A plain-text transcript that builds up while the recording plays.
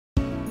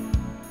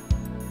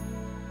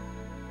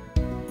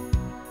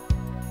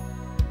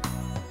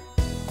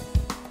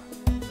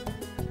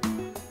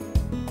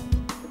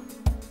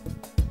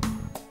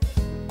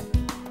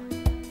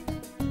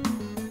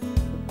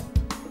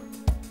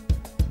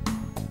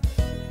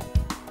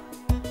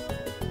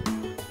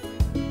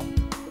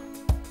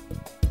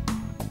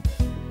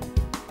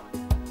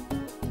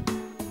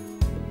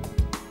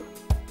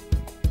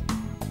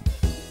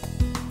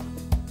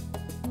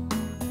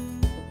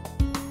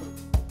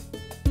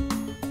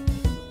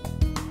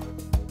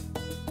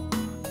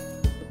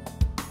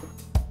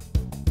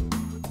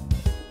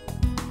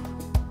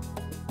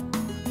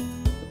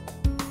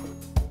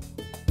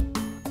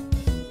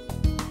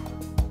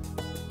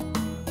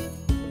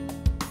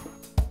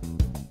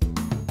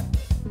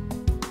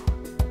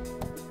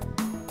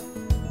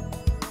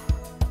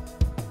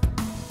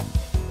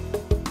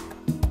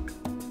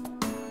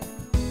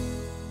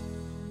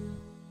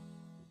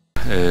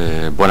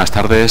Buenas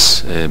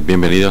tardes,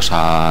 bienvenidos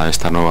a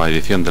esta nueva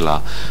edición de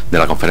la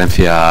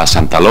Conferencia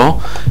Santaló,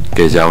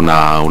 que es ya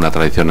una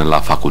tradición en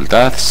la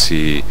facultad.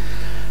 Si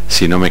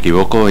no me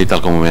equivoco, y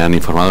tal como me han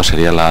informado,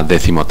 sería la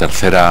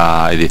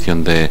 13ª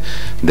edición de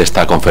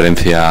esta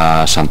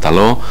Conferencia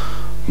Santaló,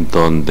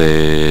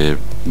 donde,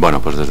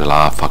 bueno, pues desde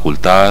la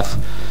facultad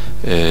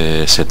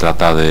se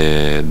trata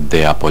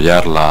de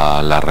apoyar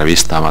la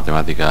Revista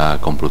Matemática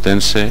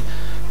Complutense.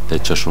 De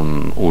hecho, es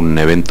un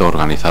evento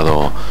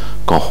organizado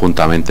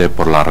conjuntamente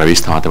por la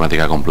Revista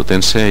Matemática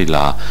Complutense y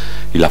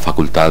la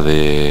Facultad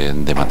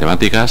de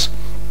Matemáticas.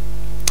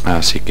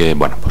 Así que,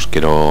 bueno, pues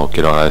quiero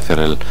agradecer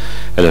el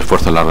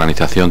esfuerzo en la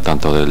organización,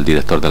 tanto del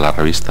director de la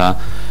revista,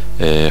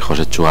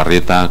 José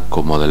Chugarrieta,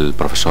 como del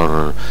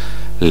profesor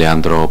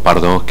Leandro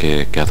Pardo,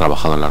 que ha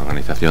trabajado en la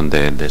organización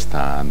de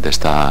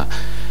esta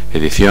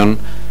edición.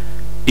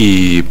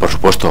 Y, por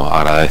supuesto,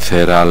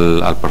 agradecer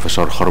al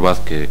profesor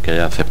Horvath que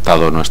haya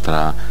aceptado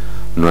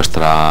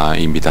nuestra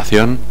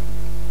invitación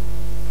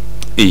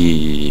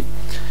y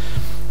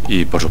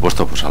por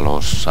supuesto, pues a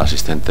los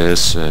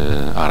asistentes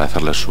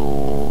agradecerles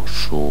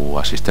su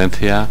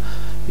asistencia,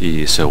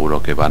 y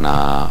seguro que van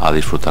a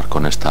disfrutar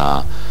con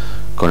esta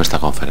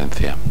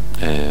conferencia.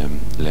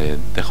 Le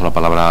dejo la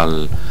palabra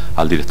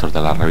al director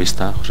de la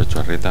revista, José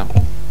Chugarrieta.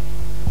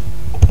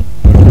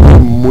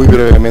 Muy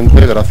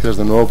brevemente, gracias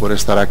de nuevo por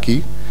estar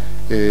aquí.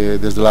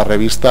 Desde la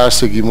revista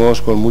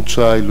seguimos con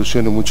mucha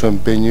ilusión y mucho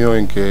empeño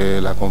en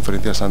que la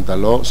Conferencia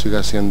Santaló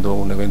siga siendo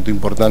un evento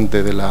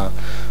importante de la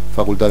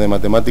Facultad de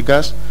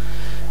Matemáticas.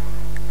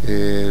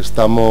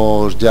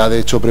 Estamos ya, de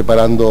hecho,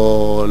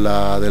 preparando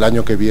la del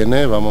año que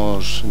viene.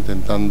 Vamos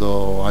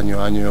intentando año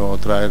a año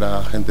traer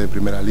a gente de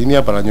primera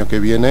línea. Para el año que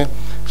viene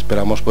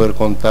esperamos poder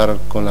contar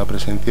con la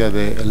presencia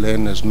de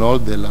Hélène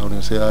Snold de la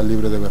Universidad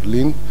Libre de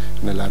Berlín,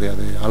 en el área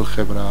de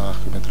álgebra,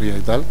 geometría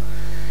y tal.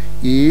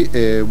 Y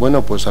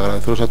bueno, pues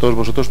agradeceros a todos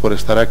vosotros por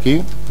estar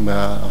aquí,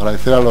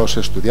 agradecer a los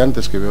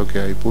estudiantes, que veo que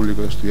hay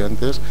público de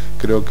estudiantes.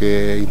 Creo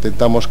que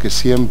intentamos que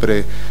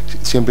siempre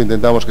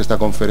intentamos que esta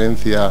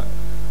conferencia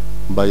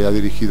vaya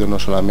dirigido no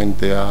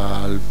solamente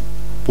al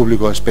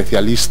público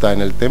especialista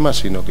en el tema,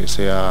 sino que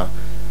sea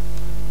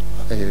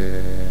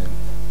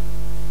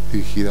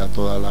dirigida a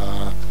toda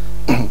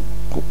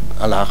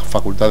a la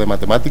Facultad de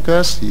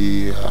Matemáticas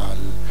y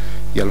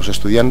a los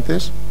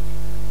estudiantes.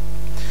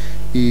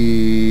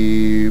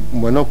 Y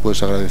bueno,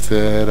 pues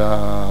agradecer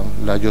a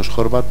Lajos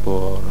Horvath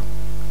por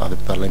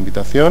aceptar la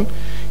invitación,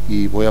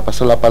 y voy a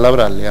pasar la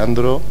palabra a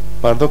Leandro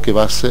Pardo, que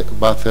va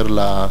a hacer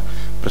la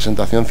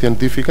presentación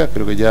científica,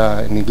 creo que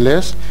ya en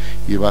inglés,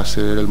 y va a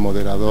ser el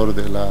moderador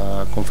de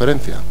la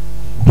conferencia.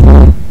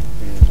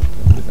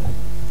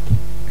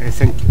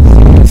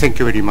 Thank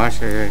you very much,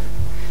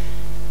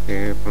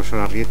 Professor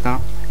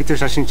Arrieta. It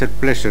is a sincere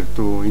pleasure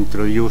to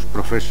introduce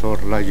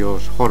Professor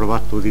Lajos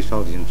Horvath to this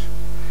audience.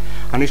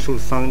 And I should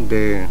thank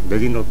the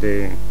Dean of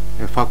the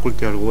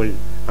faculty, as well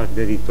as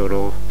the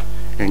editor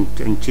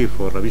in chief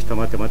of Revista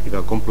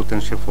Matemática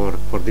Complutense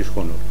for this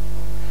honor.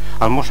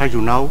 As most as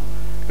you know,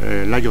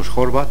 Lajos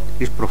Horvath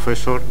is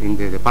professor in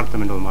the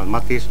Department of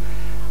Mathematics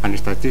and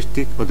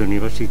Statistics of the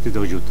University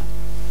of Utah.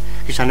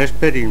 He's an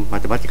expert in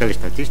mathematical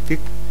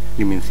statistics,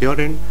 limit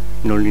theorem,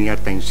 nonlinear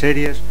time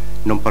series,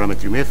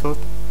 non-parametric method,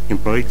 in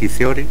probability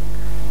theory,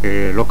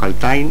 local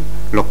time,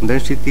 log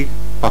density,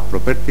 path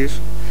properties,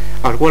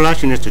 as well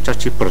as in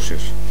stochastic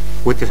process,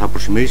 weighted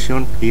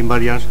approximation,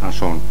 invariance, and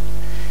so on.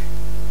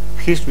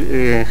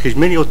 His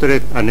many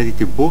authored and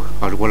edited books,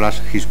 as well as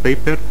his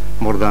paper,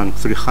 more than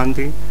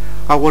 300,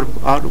 are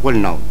well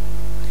known.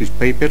 His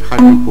paper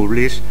has been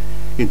published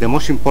in the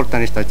most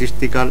important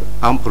statistical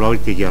and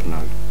probability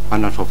journal,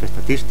 Annals of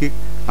Statistics,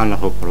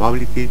 Annals of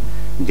Probability,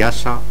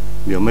 JASA,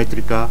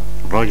 Biometrica,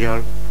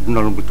 Royal,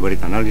 Journal of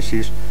Multivariate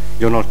Analysis,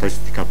 Journal of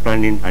Statistical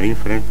Planning and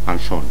Inference, and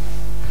so on.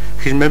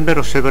 He's member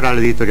of several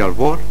editorial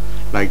boards,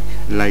 like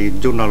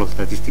Journal of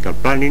Statistical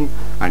Planning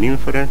and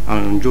Inference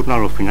and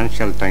Journal of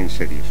Financial Time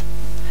Series.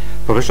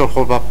 Professor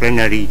Horvath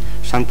plenary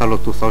Santaló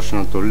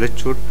 2012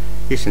 lecture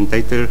is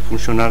entitled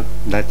Functional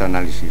Data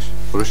Analysis.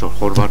 Professor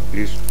Horvath,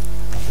 please.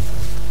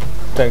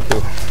 Thank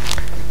you.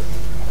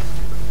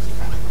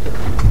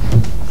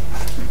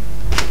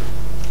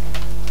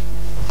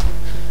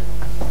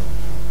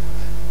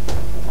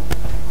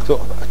 So,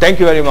 thank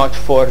you very much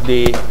for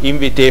the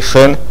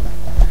invitation.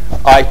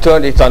 I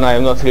turned it on. I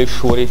am not really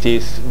sure it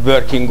is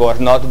working or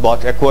not,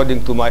 but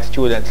according to my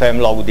students, I am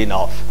loud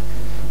enough.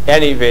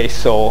 Anyway,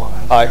 so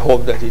I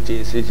hope that it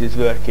is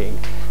working.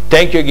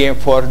 Thank you again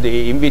for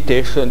the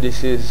invitation.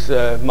 This is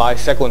my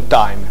second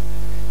time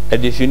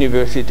at this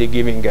university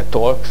giving a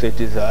talk, so it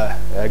is a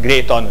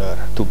great honor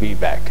to be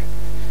back.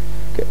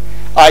 Okay.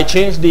 I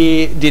changed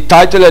the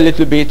title a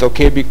little bit,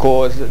 okay,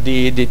 because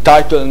the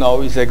title now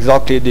is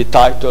exactly the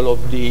title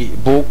of the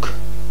book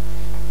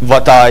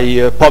what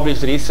I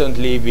published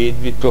recently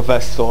with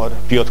Professor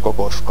Piotr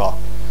Kokoschka.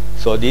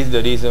 So this is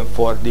the reason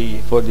for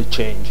the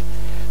change.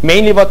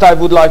 Mainly what I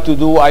would like to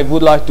do, I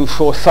would like to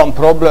show some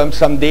problems,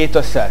 some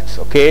data sets,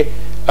 okay,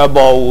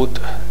 about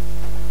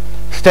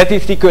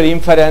statistical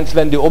inference,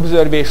 when the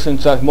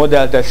observations are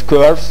modeled as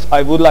curves,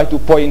 I would like to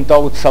point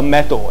out some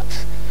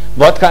methods.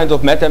 What kind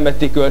of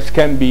mathematicals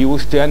can be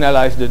used to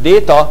analyze the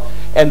data,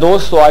 and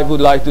also I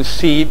would like to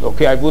see,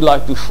 okay, I would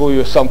like to show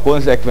you some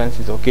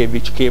consequences, okay,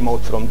 which came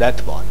out from that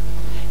one.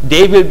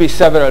 There will be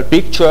several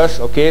pictures,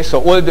 okay,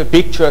 so all the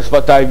pictures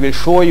what I will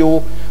show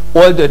you,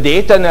 all the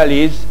data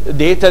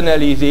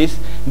analysis,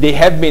 they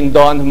have been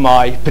done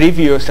by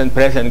previous and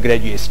present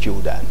graduate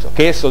students,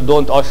 okay, so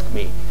don't ask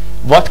me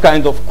what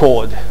kind of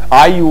code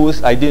I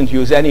use. I didn't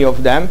use any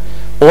of them.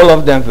 All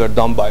of them were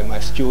done by my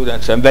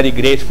students. I'm very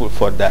grateful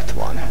for that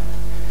one.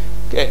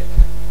 Okay.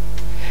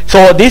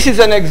 So this is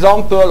an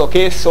example,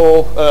 okay,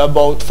 so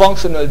about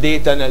functional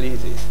data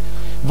analysis.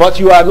 What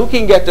you are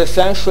looking at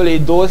essentially,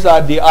 those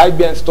are the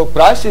IBM stock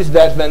prices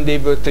that when they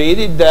were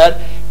traded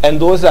there,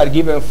 and those are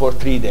given for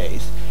 3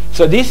 days.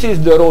 So this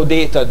is the raw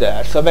data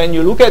there. So when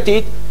you look at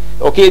it,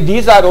 okay,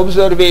 these are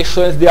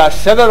observations. There are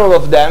several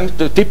of them.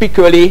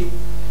 Typically,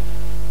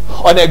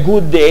 on a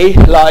good day,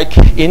 like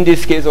in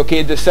this case,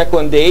 okay, the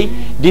second day,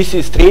 this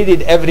is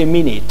traded every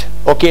minute.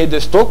 Okay, the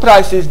stock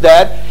price is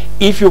there.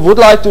 If you would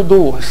like to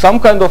do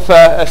some kind of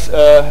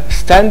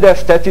standard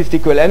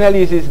statistical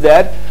analysis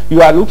there,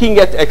 you are looking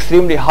at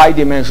extremely high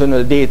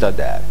dimensional data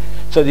there.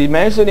 So the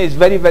dimension is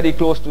very, very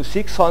close to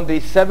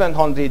 600,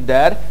 700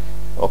 there.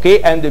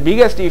 Okay, and the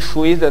biggest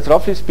issue is that,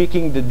 roughly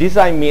speaking, the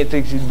design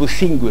matrix is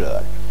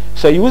singular.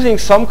 So using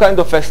some kind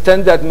of a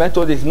standard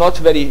method is not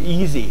very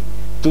easy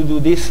to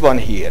do this one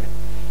here.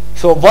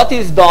 So what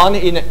is done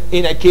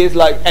in a case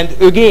like, and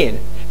again,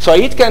 so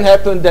it can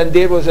happen that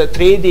there was a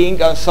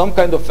trading on some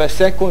kind of a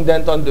second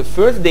and on the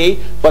first day,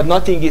 but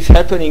nothing is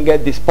happening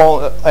at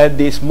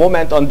this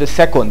moment on the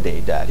second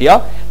day there,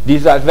 yeah?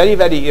 These are very,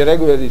 very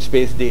irregularly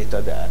spaced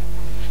data there.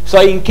 So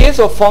in case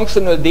of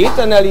functional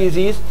data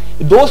analysis,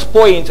 those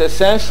points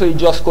essentially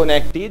just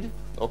connected,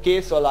 okay,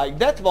 so like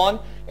that one,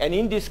 and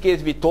in this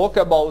case we talk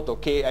about,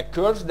 okay, a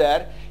curve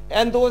there,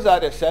 and those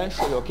are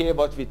essentially, okay,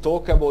 what we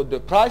talk about the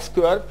price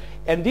curve,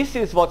 and this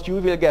is what you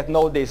will get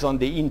nowadays on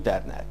the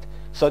internet.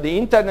 So the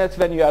internet,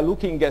 when you are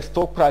looking at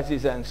stock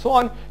prices and so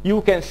on, you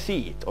can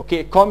see it,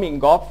 okay,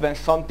 coming up when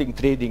something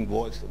trading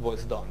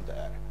was done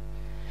there.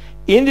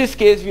 In this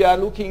case, we are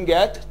looking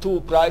at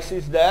 2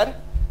 prices there.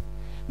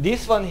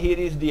 This one here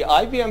is the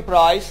IBM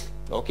price,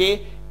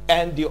 okay,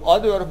 and the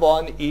other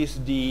one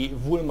is the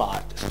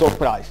Walmart stock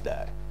price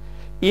there.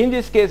 In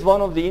this case,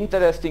 one of the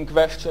interesting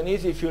questions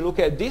is, if you look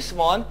at this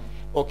one,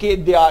 okay,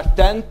 they are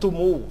tend to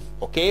move,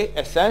 okay,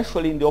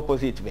 essentially in the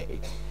opposite way.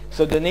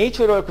 So the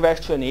natural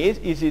question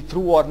is it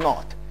true or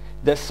not?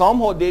 That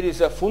somehow there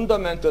is a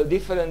fundamental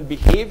different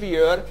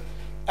behavior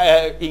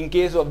in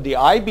case of the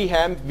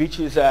IBM, which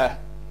is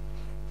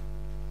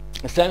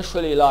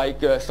essentially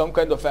like some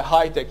kind of a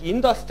high-tech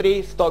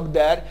industry stock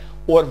there,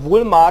 or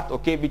Walmart,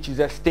 okay, which is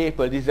a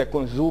staple, this is a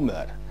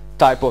consumer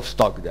type of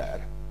stock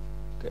there.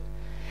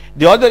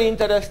 The other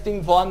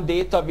interesting one,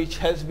 data which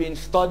has been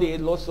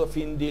studied lots of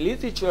in the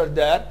literature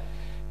there,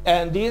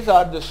 and these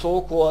are the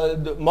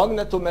so-called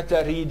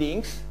magnetometer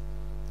readings,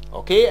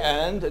 okay,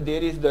 and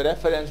there is the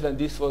reference when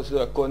this was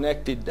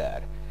connected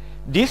there.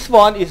 This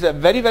one is a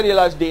very, very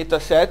large data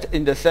set,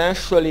 in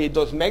essentially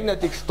those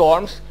magnetic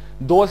storms,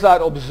 those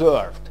are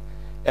observed,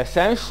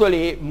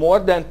 essentially more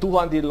than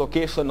 200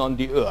 locations on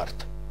the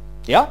Earth,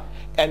 yeah,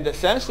 and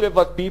essentially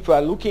what people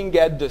are looking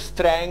at, the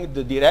strength,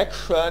 the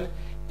direction,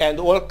 and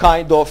all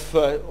kind of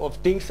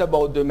things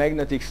about the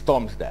magnetic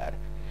storms there.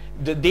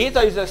 The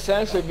data is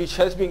essentially which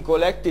has been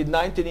collected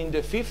in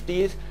the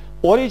 50s.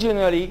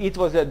 Originally, it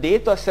was a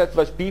data set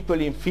which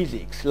people in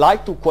physics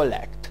like to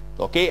collect,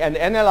 okay, and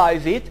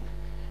analyze it.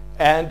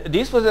 And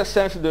this was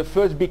essentially the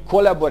first big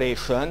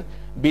collaboration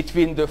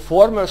between the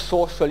former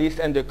socialist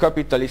and the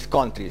capitalist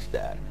countries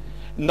there.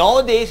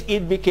 Nowadays,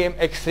 it became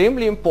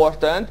extremely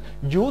important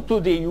due to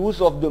the use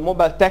of the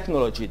mobile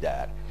technology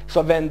there.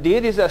 So when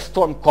there is a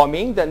storm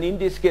coming, then in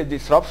this case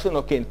disruption,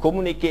 okay, in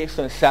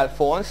communication, cell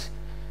phones,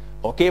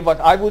 okay, but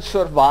I would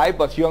survive,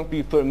 but young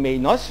people may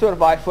not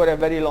survive for a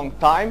very long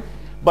time.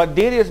 But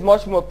there is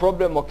much more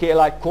problem, okay,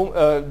 like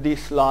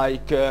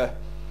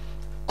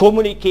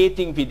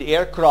communicating with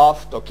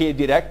aircraft, okay,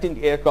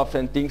 directing aircraft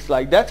and things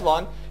like that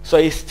one. So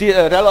it's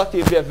still a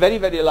relatively a very,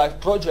 very large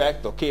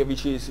project, okay,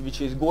 which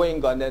is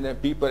going on,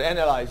 and people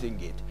analyzing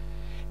it.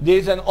 There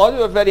is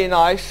another very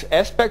nice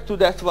aspect to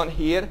that one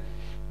here.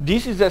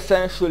 This is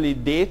essentially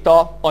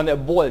data on a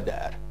ball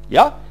there,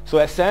 yeah? So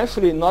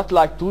essentially not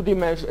like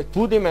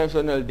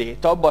two-dimensional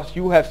data, but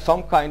you have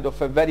some kind of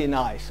a very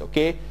nice,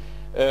 okay,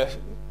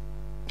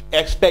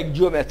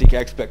 geometric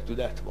aspect to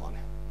that one.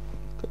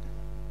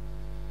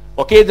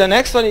 Okay, the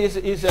next one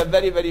is a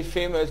very, very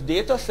famous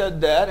data set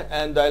there,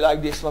 and I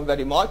like this one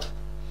very much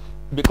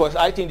because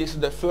I think this is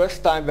the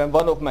first time when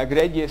one of my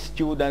graduate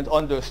students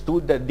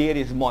understood that there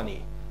is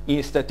money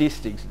in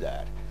statistics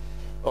there.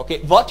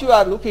 Okay, what you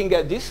are looking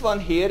at, this one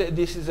here,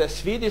 this is a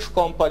Swedish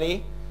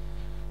company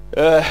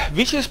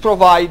which is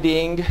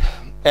providing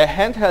a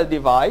handheld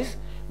device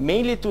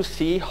mainly to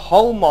see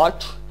how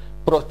much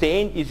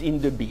protein is in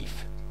the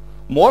beef.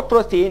 More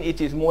protein, it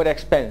is more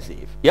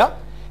expensive, yeah?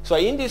 So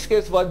in this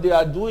case, what they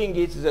are doing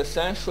is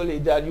essentially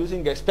they are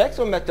using a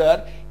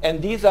spectrometer,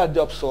 and these are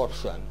the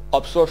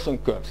absorption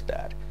curves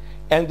there.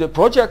 And the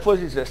project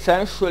was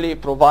essentially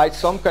provide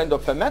some kind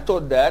of a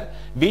method there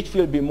which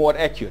will be more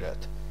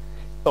accurate.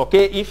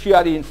 Okay, if you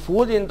are in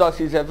food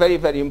industry, is a very,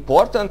 very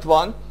important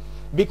one,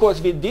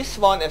 because with this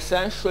one,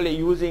 essentially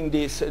using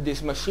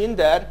this machine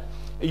there,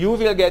 you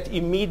will get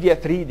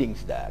immediate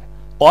readings there.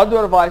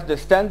 Otherwise, the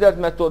standard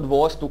method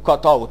was to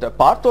cut out a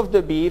part of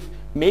the beef,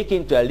 make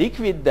into a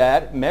liquid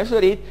there,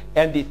 measure it,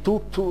 and it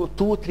took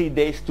 2-3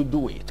 days to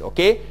do it,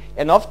 okay?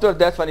 And after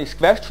that one is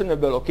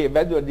questionable, okay,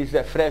 whether this is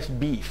a fresh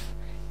beef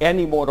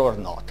anymore or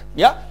not,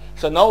 yeah?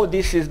 So now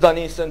this is done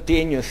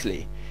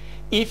instantaneously.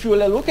 If you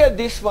look at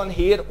this one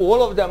here,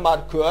 all of them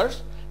are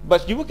curves,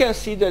 but you can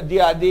see that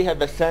they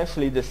have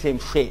essentially the same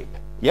shape,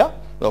 yeah?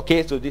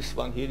 Okay, so this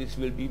one here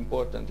will be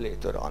important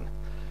later on.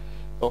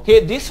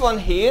 Okay, this one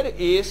here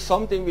is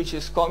something which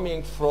is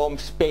coming from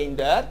Spain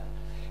there,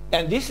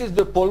 and this is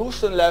the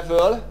pollution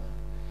level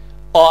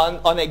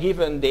on a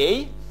given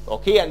day,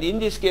 okay, and in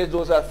this case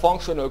those are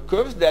functional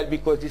curves there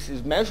because this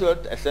is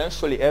measured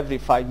essentially every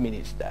 5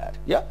 minutes there,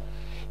 yeah?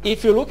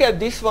 If you look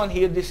at this one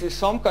here, this is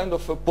some kind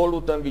of a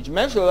pollutant which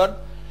measured,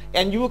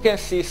 and you can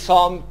see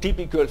some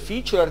typical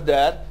feature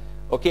there,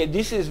 okay,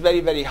 this is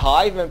very, very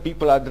high when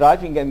people are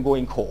driving and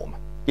going home,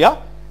 yeah?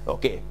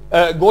 Okay,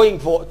 going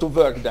to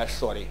work there,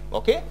 sorry,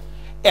 okay?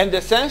 And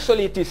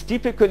essentially it is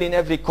typical in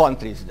every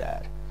country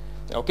there.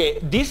 Okay,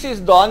 this is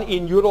done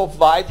in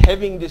Europe-wide,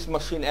 having this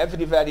machine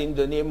everywhere in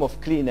the name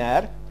of clean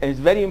air, and it's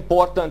very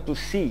important to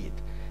see it.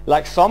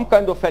 Like some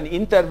kind of an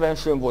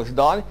intervention was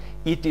done,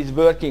 it is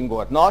working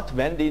or not,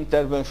 when the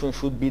intervention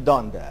should be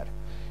done there.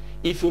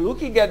 If you're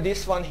looking at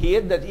this one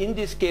here, that in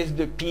this case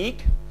the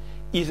peak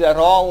is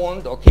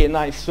around, okay,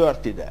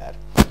 9:30 there.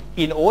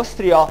 In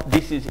Austria,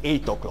 this is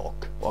 8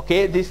 o'clock.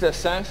 Okay, this is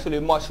essentially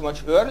much,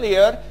 much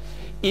earlier.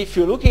 If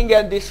you're looking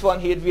at this one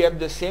here, we have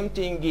the same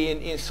thing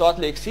in Salt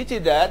Lake City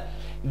there.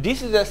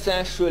 This is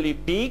essentially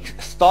peak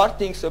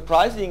starting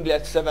surprisingly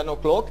at 7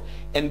 o'clock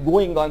and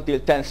going until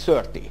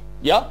 10:30.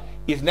 Yeah,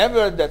 it's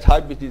never that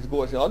high, but it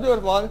goes another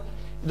one.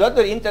 The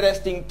other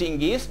interesting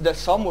thing is that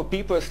some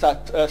people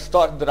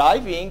start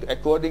driving,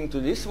 according to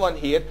this one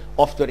here,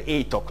 after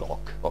 8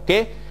 o'clock.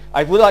 Okay,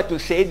 I would like to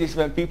say this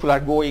when people are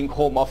going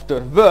home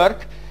after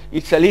work,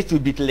 it's a little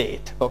bit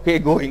late. Okay,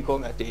 going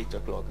home at 8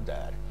 o'clock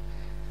there.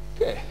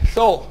 Okay,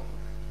 so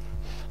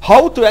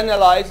how to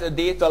analyze a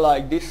data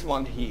like this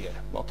one here?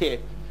 Okay,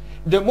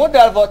 the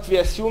model what we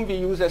assume, we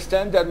use a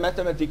standard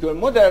mathematical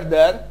model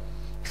there.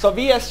 So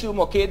we assume,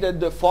 okay, that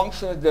the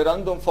functions, the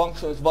random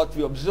functions what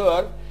we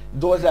observe,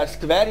 those are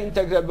square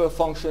integrable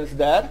functions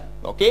there.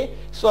 Okay,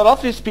 so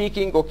roughly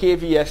speaking, okay,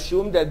 we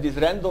assume that this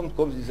random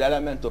comes as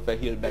element of a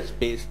Hilbert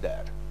space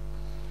there.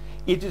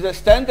 It is a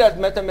standard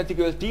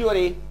mathematical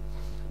theory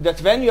that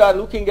when you are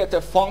looking at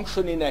a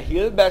function in a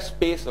Hilbert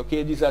space,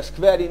 okay, these are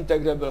square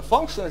integrable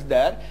functions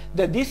there,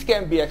 that this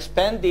can be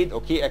expanded,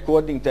 okay,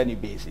 according to any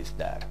basis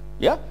there.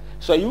 Yeah?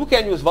 So you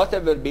can use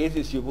whatever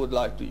basis you would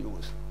like to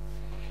use.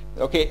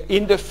 Okay,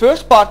 in the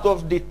first part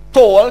of the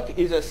talk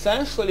is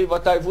essentially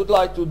what I would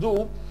like to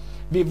do.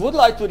 We would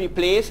like to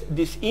replace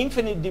this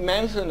infinite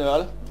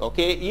dimensional,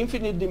 okay,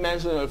 infinite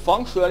dimensional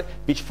function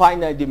with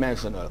finite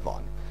dimensional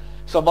one.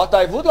 So what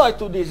I would like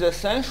to do is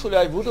essentially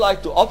I would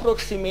like to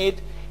approximate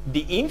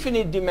the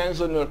infinite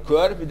dimensional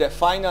curve with a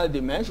finite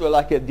dimension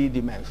like a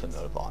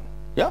d-dimensional one.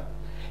 Yeah?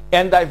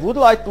 And I would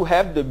like to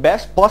have the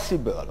best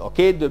possible,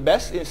 okay, the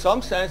best, in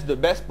some sense, the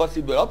best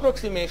possible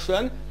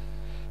approximation.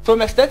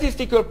 From a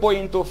statistical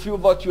point of view,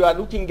 what you are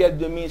looking at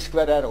the mean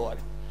square error.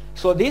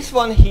 So this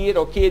one here,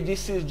 okay,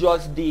 this is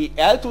just the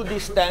L2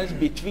 distance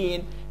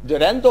between the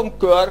random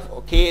curve,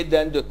 okay,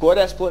 then the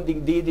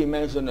corresponding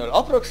d-dimensional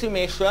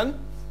approximation.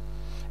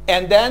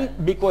 And then,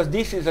 because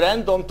this is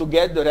random, to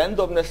get the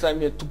randomness, I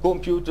mean, to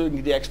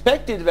computing the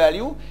expected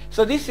value,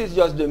 so this is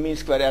just the mean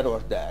square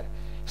error there.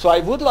 So I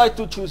would like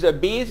to choose a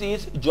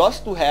basis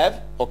just to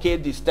have, okay,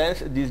 this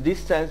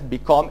distance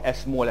become as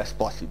small as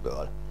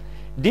possible.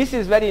 This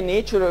is very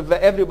natural,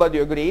 everybody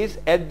agrees.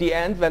 At the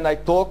end, when I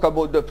talk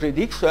about the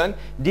prediction,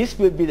 this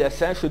will be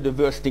essentially the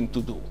worst thing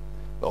to do.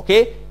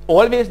 Okay?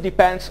 Always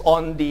depends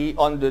on the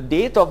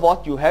data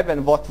what you have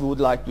and what we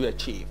would like to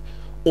achieve.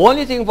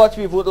 Only thing what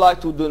we would like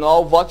to do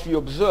now, what we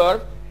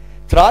observe,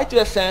 try to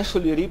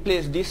essentially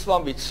replace this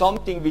one with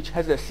something which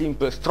has a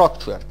simple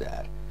structure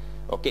there.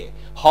 Okay,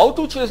 how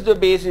to choose the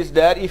basis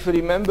there? If you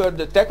remember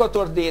the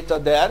Decatur data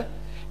there,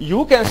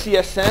 you can see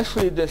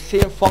essentially the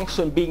same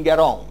function being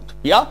around.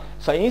 Yeah,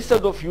 so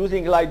instead of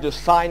using like the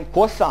sine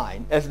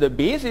cosine as the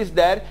basis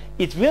there,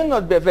 it will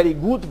not be a very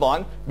good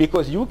one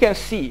because you can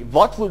see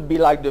what would be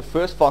like the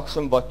first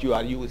function what you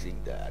are using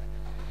there.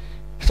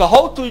 So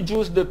how to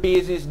choose the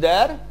basis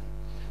there?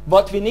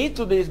 What we need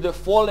to do is the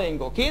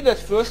following, okay, that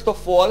first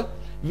of all,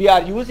 we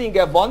are using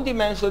a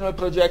one-dimensional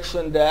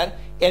projection there,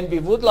 and we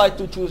would like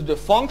to choose the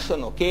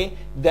function, okay,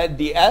 that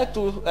the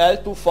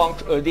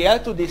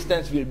L2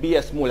 distance will be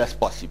as small as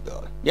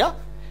possible, yeah?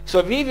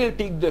 So we will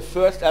pick the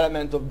first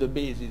element of the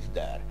basis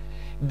there.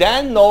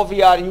 Then now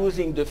we are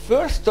using the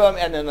first term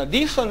and an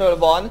additional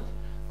one.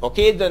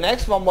 Okay, the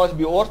next one must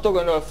be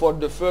orthogonal for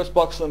the first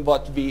function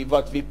what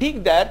we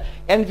picked there,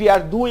 and we are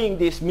doing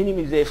this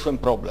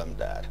minimization problem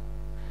there.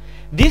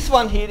 This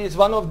one here is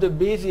one of the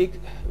basic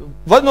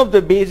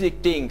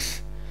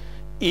things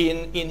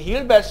in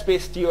Hilbert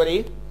space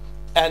theory,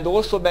 and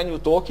also when you're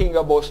talking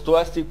about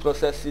stochastic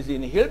processes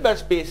in Hilbert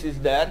spaces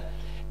there,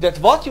 that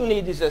what you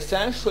need is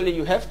essentially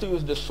you have to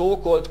use the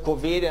so-called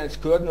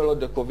covariance kernel or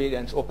the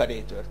covariance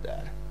operator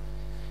there.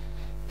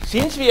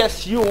 Since we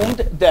assumed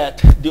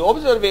that the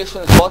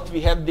observations what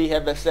we have, they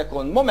have a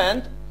second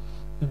moment,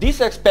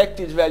 this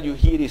expected value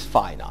here is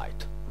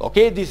finite.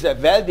 Okay, this is a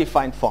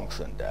well-defined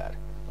function there.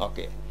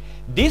 Okay,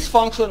 this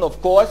function,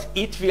 of course,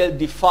 it will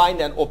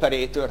define an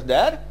operator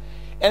there,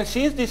 and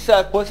since this is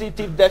a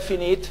positive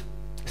definite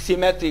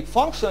symmetric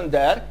function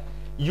there,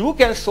 you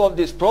can solve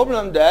this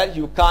problem there.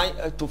 You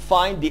can to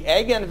find the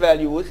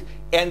eigenvalues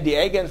and the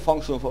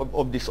eigenfunction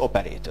of this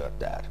operator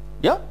there.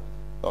 Yeah.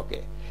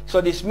 Okay. So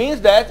this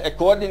means that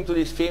according to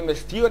this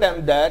famous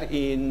theorem there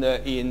in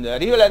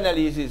real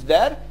analysis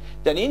there,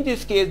 then in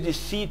this case this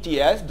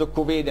CTS, the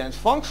covariance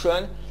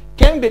function,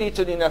 can be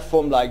written in a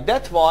form like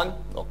that one,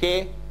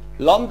 okay,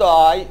 lambda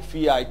I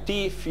phi I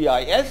t phi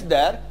I s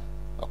there,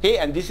 okay,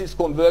 and this is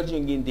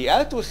converging in the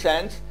L2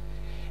 sense.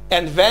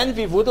 And when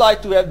we would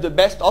like to have the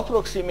best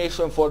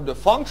approximation for the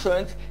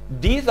functions,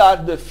 these are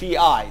the phi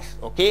i's,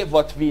 okay,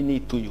 what we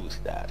need to use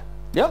there.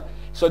 Yeah.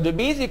 So the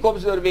basic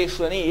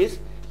observation is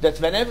that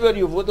whenever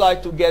you would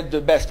like to get the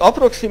best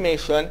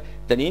approximation,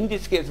 then in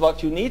this case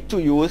what you need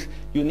to use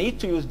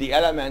the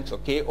elements,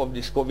 okay, of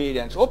this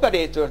covariance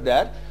operator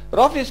there.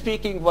 Roughly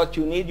speaking, what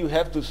you need, you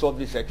have to solve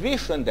this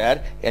equation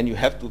there, and you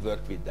have to work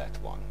with that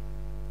one.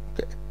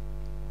 Okay.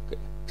 Okay.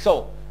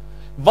 So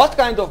what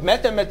kind of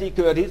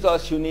mathematical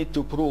results you need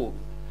to prove?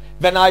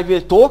 When I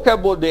will talk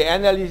about the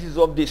analysis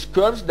of these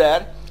curves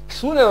there,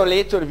 sooner or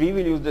later we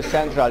will use the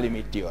central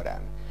limit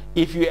theorem.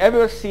 If you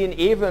ever seen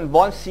even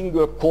one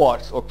single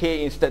course,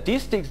 okay, in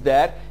statistics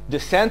there, the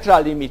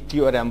central limit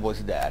theorem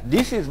was there.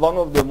 This is one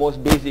of the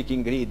most basic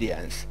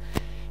ingredients.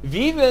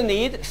 We will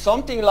need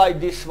something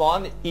like this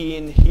one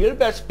in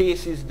Hilbert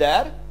spaces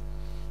there,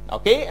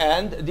 okay,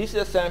 and this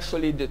is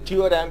essentially the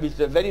theorem, which is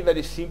a very,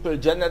 very simple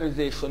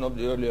generalization of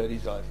the earlier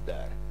results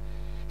there.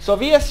 So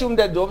we assume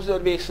that the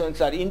observations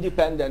are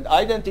independent,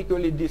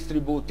 identically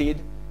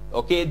distributed,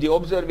 okay, the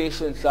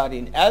observations are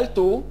in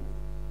L2,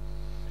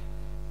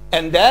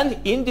 and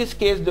then in this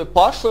case the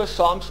partial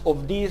sums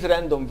of these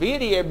random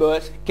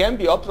variables can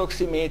be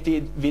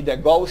approximated with a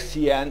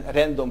Gaussian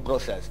random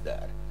process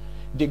there.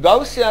 The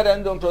Gaussian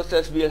random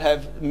process will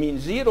have mean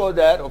 0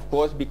 there, of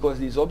course, because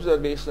these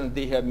observations,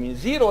 they have mean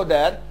 0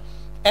 there,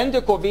 and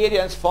the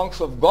covariance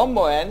function of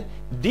gamma n,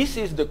 this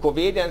is the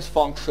covariance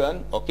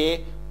function,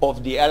 okay,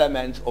 of the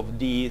elements of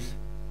these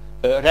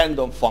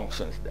random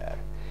functions there.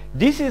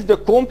 This is the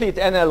complete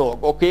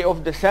analog, okay,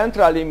 of the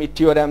central limit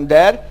theorem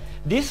there.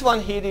 This one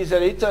here is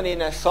written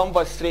in a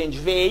somewhat strange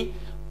way.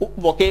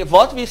 Okay,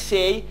 what we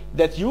say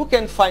that you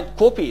can find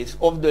copies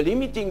of the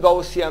limiting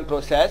Gaussian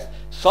process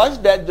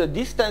such that the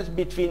distance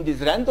between this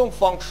random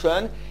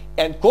function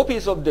and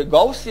copies of the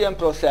Gaussian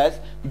process,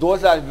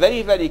 those are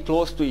very, very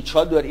close to each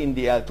other in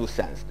the L2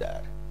 sense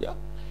there. Yeah.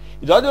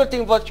 The other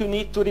thing what you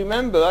need to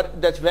remember,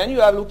 that when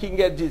you are looking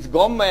at this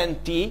gamma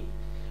and t,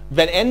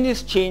 when n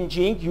is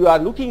changing, you are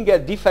looking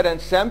at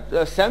different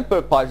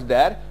sample paths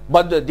there,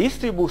 but the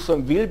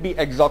distribution will be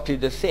exactly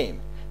the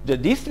same. The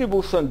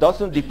distribution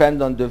doesn't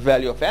depend on the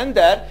value of n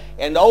there,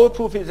 and our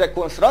proof is a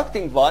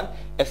constructing one.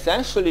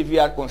 Essentially, we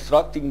are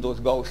constructing those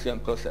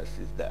Gaussian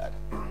processes there.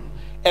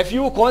 A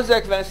few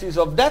consequences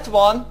of that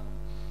one.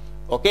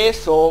 Okay,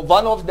 so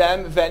one of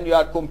them, when you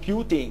are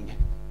computing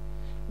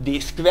the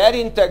square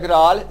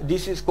integral,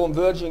 this is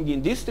converging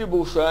in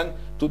distribution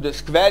to the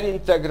square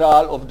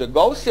integral of the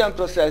Gaussian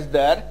process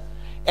there.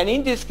 And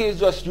in this case,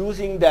 just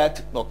using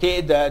that,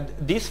 okay,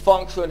 that this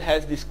function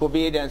has this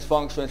covariance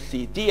function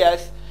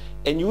CTS,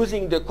 and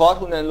using the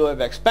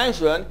Karhunen-Loew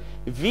expansion,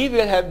 we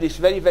will have this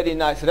very, very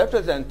nice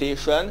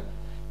representation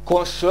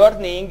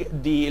concerning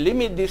the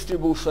limit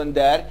distribution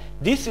there.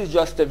 This is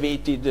just a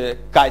weighted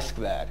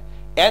chi-square.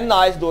 And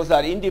i's, those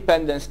are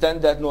independent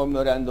standard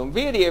normal random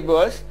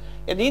variables.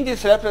 And in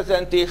this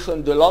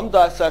representation, the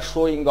lambdas are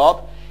showing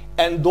up,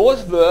 and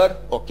those were,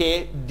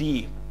 okay,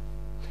 the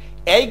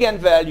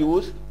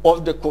eigenvalues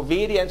of the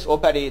covariance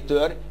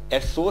operator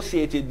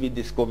associated with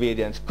this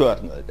covariance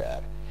kernel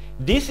there.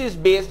 This is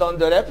based on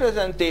the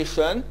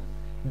representation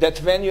that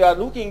when you are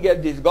looking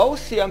at this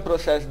Gaussian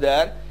process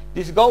there,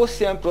 this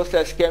Gaussian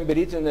process can be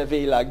written in a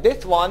way like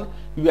this one.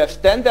 You have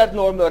standard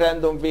normal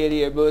random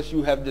variables,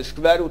 you have the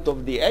square root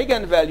of the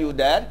eigenvalue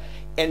there,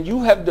 and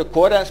you have the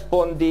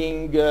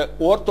corresponding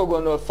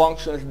orthogonal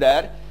functions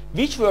there,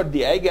 which were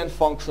the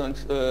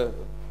eigenfunctions,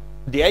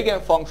 the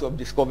eigenfunction of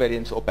this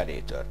covariance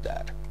operator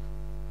there.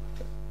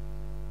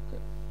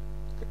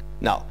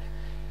 Now,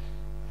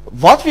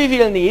 what we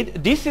will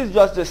need, this is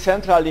just the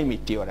central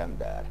limit theorem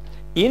there.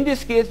 In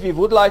this case, we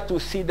would like to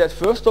see that,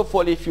 first of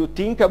all, if you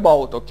think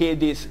about, okay,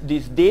 this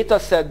data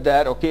set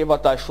there, okay,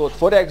 what I showed,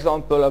 for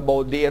example,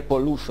 about the air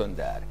pollution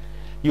there,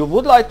 you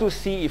would like to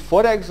see if,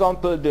 for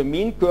example, the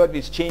mean curve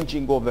is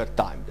changing over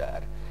time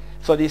there.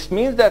 So this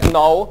means that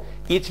now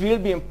it will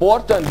be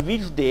important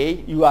which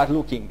day you are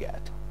looking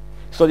at.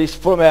 So this,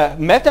 from a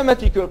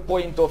mathematical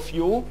point of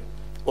view,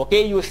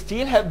 okay, you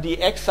still have the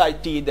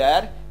xit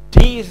there.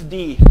 T is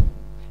the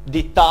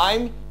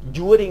time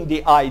during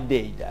the I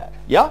day there,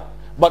 yeah?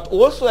 But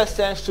also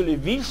essentially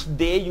which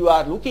day you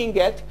are looking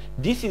at,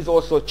 this is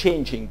also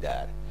changing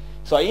there.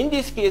 So in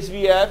this case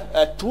we have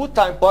a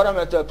two-time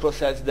parameter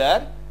process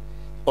there.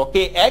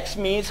 Okay, x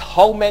means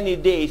how many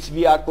days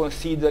we are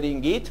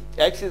considering it.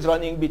 X is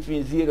running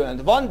between 0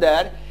 and 1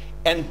 there.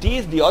 And t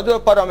is the other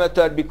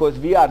parameter because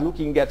we are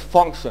looking at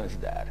functions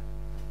there.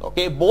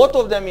 Okay, both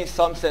of them in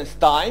some sense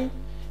time.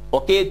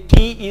 Okay,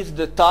 t is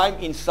the time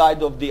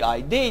inside of the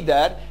I day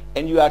there,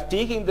 and you are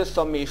taking the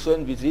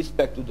summation with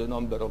respect to the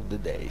number of the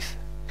days.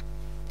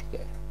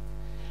 Okay.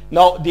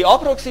 Now the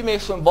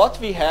approximation what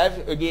we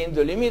have, again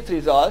the limit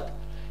result,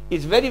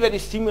 is very, very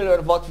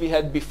similar what we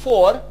had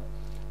before.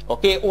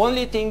 Okay,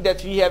 only thing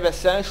that we have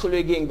essentially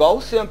again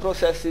Gaussian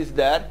processes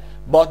there,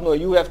 but no,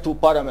 you have two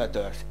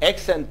parameters,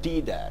 x and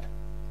t there.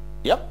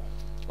 Yep.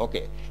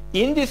 Okay.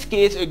 In this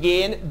case,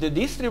 again, the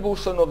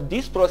distribution of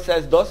this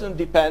process doesn't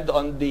depend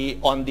on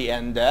the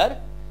end there.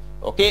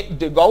 Okay.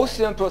 The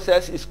Gaussian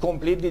process is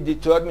completely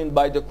determined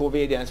by the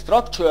covariance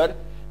structure.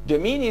 The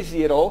mean is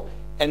 0,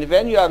 and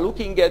when you are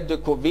looking at the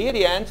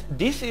covariance,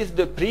 this is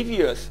the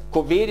previous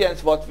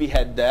covariance what we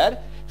had there.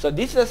 So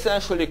this is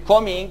essentially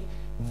coming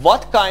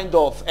what kind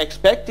of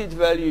expected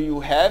value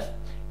you have,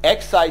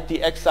 xit,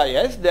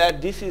 xis there.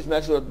 This is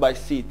measured by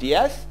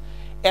CTS.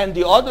 And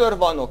the other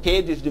one, okay,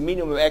 this is the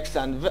minimum x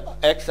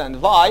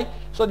and y.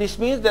 So this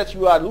means that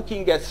you are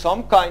looking at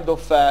some kind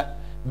of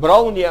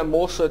Brownian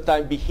motion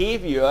time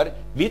behavior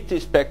with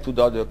respect to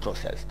the other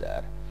process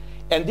there.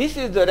 And this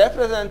is the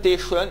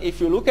representation. If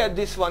you look at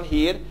this one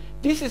here,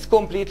 this is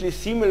completely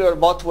similar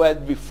what we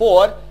had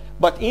before,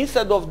 but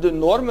instead of the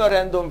normal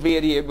random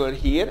variable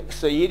here,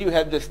 so here you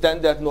have the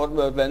standard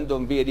normal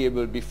random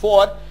variable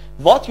before,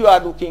 what you are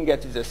looking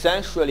at is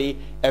essentially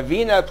a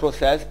Wiener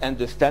process and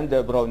the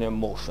standard Brownian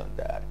motion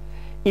there.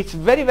 It's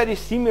very, very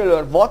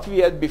similar what we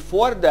had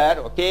before there,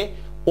 okay?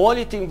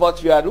 Only thing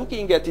what we are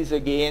looking at is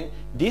again,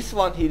 this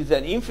one here is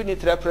an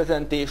infinite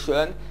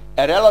representation,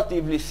 a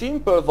relatively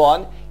simple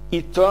one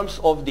in terms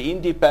of the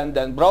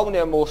independent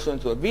Brownian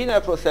motions or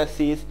Wiener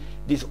processes,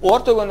 these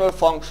orthogonal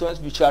functions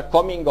which are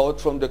coming out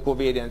from the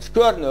covariance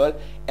kernel,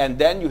 and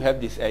then you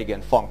have these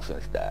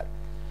eigenfunctions there.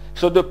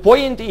 So the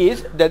point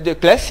is that the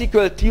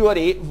classical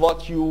theory,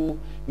 what you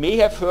may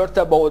have heard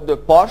about the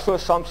partial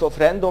sums of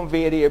random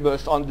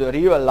variables on the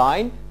real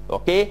line,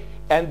 okay,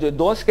 and the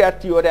Donsker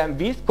theorem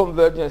with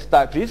convergence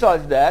type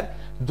results there,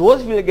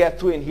 those will get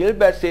through in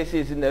Hilbert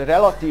spaces in a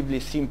relatively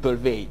simple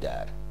way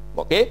there,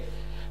 okay.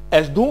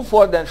 As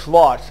Dunford and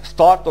Schwarz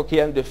start, okay,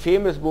 in the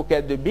famous book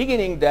at the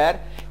beginning there,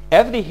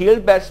 every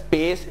Hilbert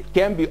space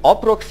can be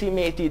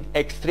approximated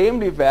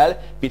extremely well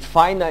with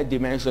finite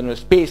dimensional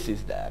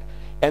spaces there.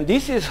 And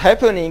this is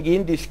happening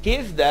in this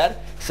case there,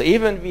 so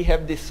even we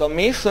have this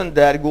summation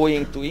there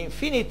going to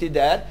infinity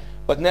there,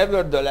 but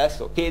nevertheless,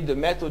 okay, the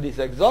method is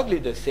exactly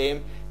the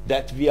same,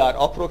 that we are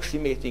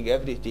approximating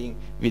everything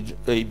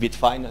with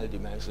finite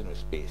dimensional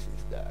spaces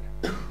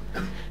there.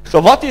 So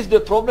what is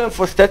the problem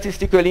for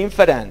statistical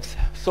inference?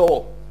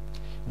 So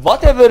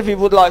whatever we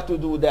would like to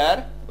do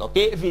there,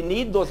 okay, we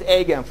need those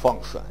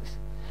eigenfunctions.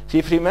 So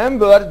if you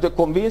remember, the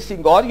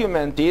convincing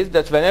argument is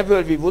that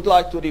whenever we would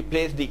like to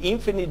replace the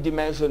infinite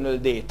dimensional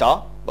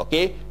data,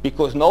 okay,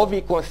 because now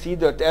we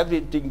considered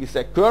everything is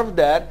a curve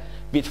there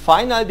with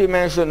finite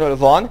dimensional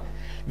one,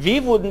 we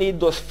would need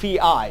those phi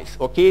i's,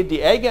 okay, the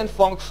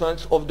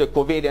eigenfunctions of the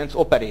covariance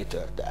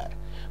operator there.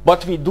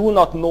 But we do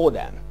not know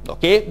them,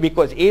 okay,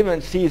 because A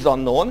and C is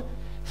unknown.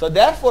 So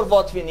therefore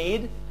what we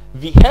need,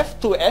 we have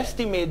to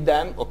estimate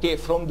them, okay,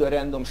 from the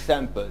random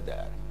sample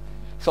there.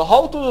 So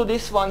how to do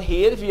this one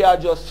here? We are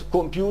just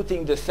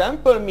computing the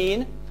sample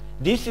mean.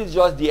 This is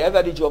just the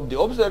average of the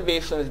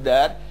observations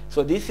there.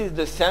 So this is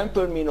the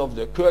sample mean of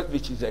the curve,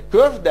 which is a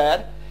curve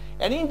there.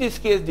 And in this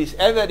case, this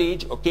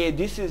average, okay,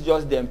 this is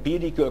just the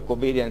empirical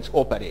covariance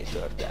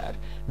operator there.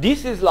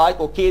 This is like,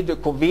 okay, the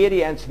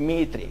covariance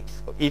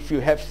matrix, if you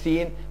have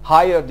seen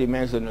higher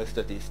dimensional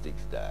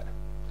statistics there.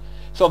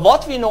 So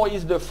what we know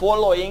is the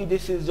following.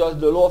 This is just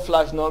the law of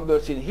large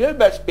numbers in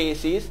Hilbert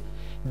spaces,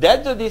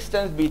 that the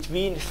distance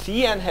between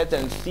C n hat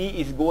and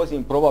C goes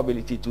in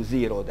probability to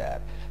 0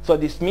 there. So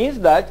this means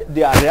that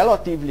they are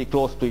relatively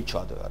close to each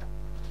other.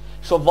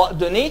 So what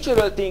the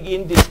natural thing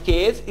in this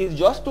case is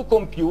just to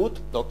compute,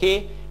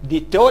 okay, the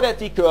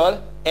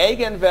theoretical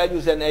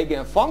eigenvalues and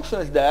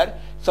eigenfunctions there.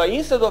 So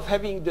instead of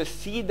having the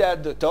C there,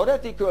 the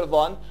theoretical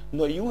one,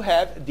 now you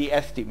have the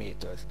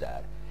estimators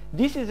there.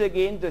 This is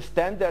again the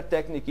standard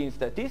technique in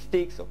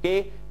statistics,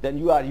 okay? Then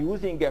you are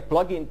using a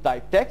plug-in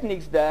type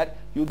techniques there.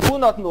 You do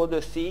not know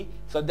the C,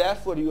 so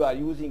therefore you are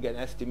using an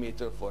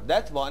estimator for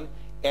that one.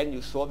 and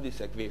you solve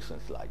these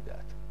equations like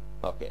that.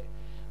 Okay.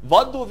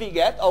 What do we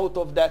get out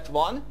of that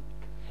one?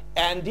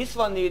 And this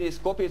one here is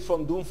copied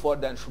from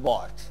Dunford and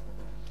Schwartz.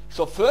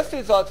 So first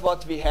result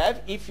what we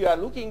have, if you are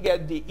looking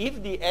at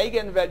if the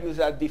eigenvalues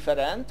are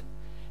different,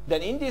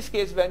 then in this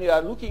case when you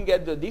are looking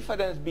at the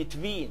difference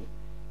between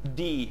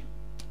the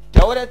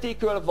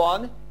theoretical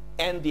one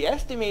and the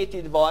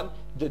estimated one,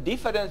 the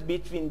difference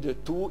between the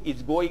two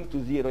is going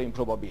to 0 in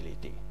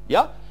probability.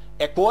 Yeah?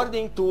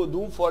 According to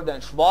Dunford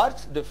and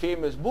Schwartz, the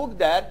famous book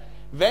there,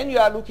 when you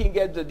are looking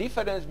at the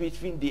difference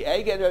between the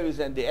eigenvalues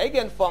and the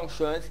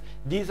eigenfunctions,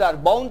 these are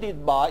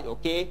bounded by,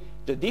 okay,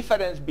 the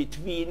difference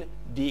between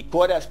the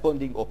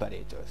corresponding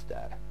operators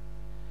there.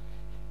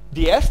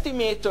 The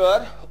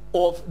estimator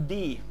of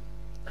the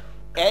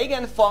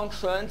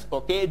eigenfunctions,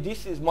 okay,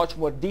 this is much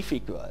more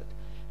difficult.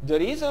 The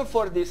reason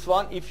for this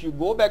one, if you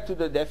go back to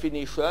the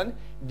definition,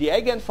 the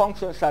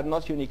eigenfunctions are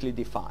not uniquely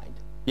defined.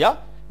 Yeah?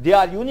 They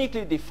are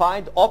uniquely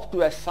defined up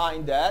to a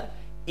sign there,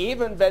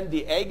 even when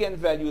the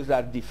eigenvalues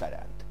are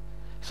different.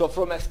 So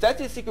from a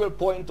statistical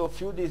point of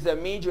view, this is a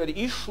major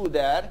issue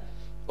there,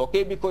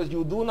 okay, because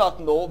you do not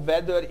know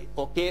whether,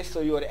 okay,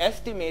 so your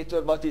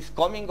estimator, what is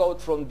coming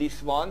out from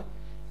this one,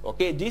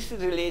 okay, this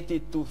is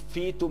related to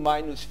phi to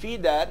minus phi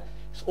there.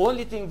 So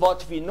only thing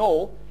what we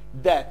know,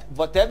 that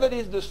whatever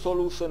is the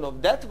solution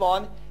of that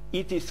one,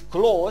 it is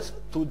close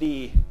to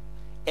the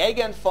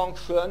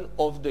eigenfunction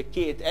of the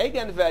kth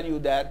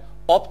eigenvalue there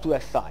up to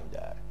a sign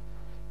there.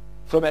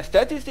 From a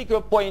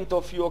statistical point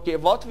of view, okay,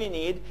 what we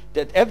need,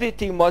 that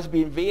everything must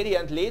be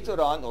invariant later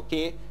on,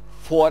 okay,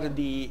 for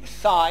the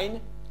sign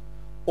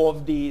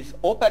of these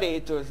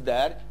operators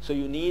there. So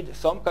you need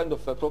some kind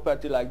of a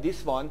property like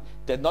this one,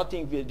 that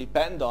nothing will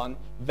depend on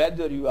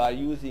whether you are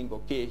using,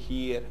 okay,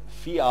 here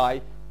phi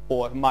I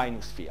or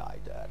minus phi I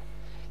there.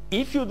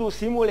 If you do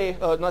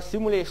not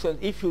simulations,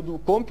 if you do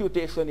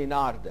computation in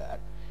R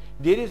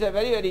there is a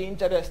very, very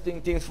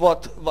interesting thing,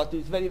 what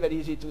is very, very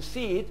easy to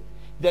see it,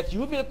 that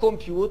you will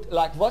compute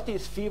like what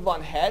is phi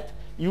 1 hat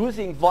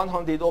using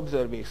 100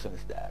 observations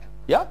there.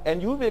 Yeah?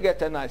 And you will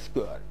get a nice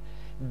curve.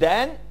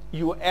 Then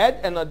you add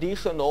an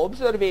additional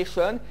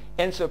observation,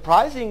 and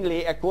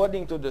surprisingly,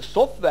 according to the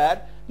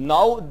software,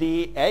 now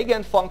the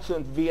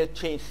eigenfunction will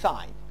change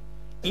sign.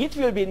 It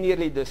will be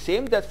nearly the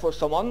same, that for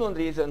some unknown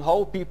reason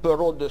how people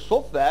wrote the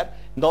software,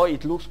 now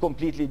it looks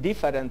completely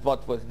different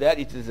what was there.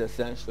 It is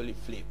essentially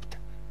flipped.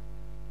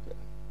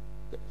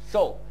 Okay.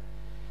 So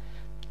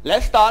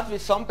let's start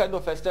with some kind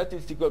of a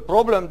statistical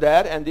problem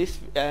there,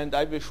 and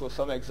I will show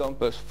some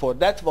examples for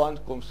that one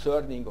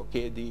concerning,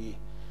 okay, the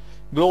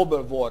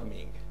global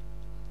warming.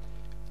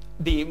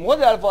 The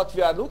model what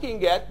we are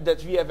looking at,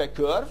 that we have a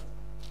curve,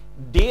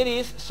 there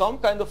is some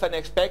kind of an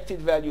expected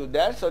value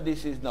there, so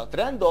this is not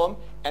random,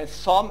 and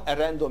some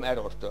random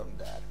error term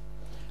there.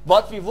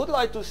 What we would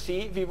like to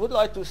see,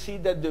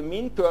 that the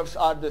mean curves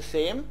are the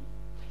same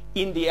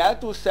in the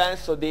L2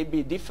 sense, so they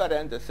be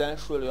different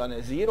essentially on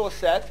a 0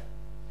 set,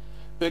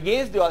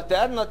 against the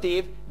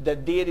alternative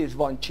that there is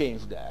one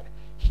change there.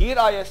 Here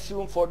I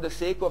assume for the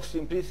sake of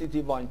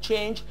simplicity one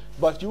change,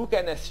 but you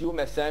can assume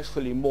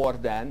essentially more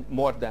than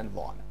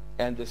one,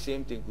 and the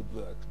same thing would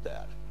work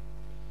there.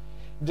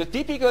 The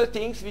typical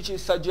things which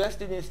is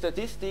suggested in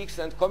statistics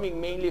and coming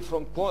mainly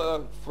from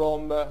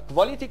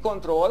quality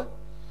control,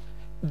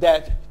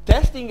 that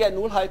testing a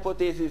null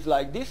hypothesis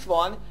like this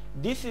one,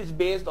 this is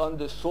based on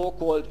the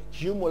so-called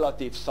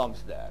cumulative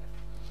sums there.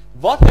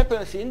 What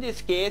happens in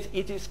this case,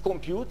 it is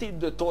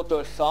computed the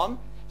total sum,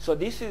 so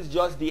this is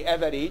just the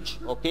average,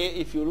 okay,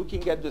 if you're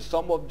looking at the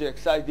sum of the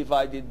xi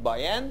divided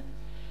by n,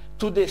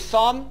 to the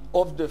sum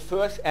of the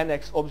first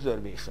nx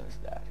observations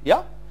there,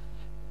 yeah?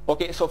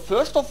 Okay, so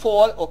first of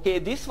all, okay,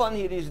 this one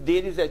here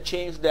there is a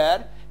change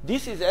there.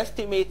 This is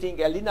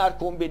estimating a linear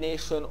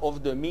combination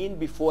of the mean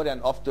before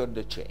and after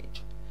the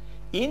change.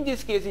 In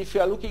this case, if you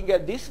are looking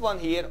at this one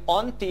here,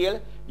 until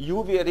you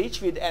will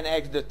reach with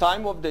nx the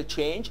time of the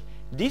change,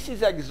 this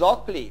is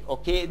exactly,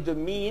 okay, the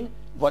mean,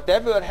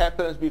 whatever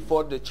happens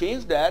before the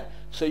change there,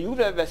 so you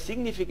will have a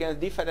significant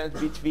difference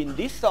between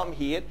this sum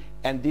here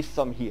and this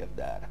sum here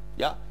there,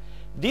 yeah?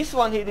 This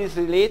one here is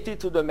related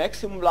to the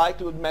maximum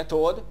likelihood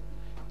method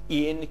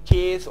in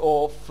case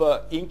of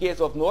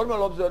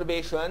normal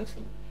observations.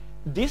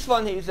 This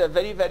one is a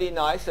very, very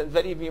nice and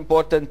very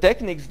important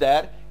techniques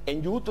there,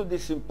 and due to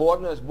this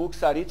importance,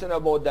 books are written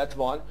about that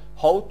one,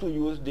 how to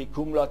use the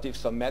cumulative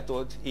sum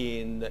methods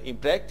in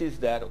practice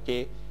there,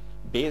 okay,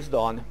 based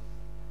on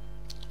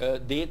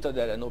data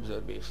there and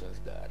observations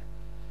there.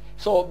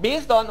 So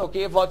based on,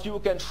 okay, what you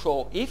can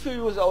show, if you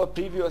use our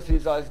previous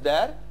results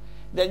there,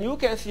 then you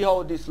can see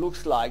how this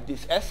looks like,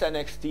 this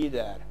SNXT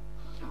there.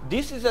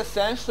 This is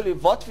essentially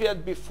what we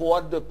had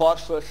before the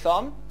partial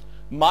sum,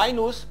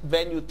 minus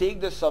when you take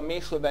the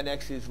summation when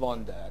x is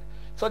 1 there.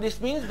 So this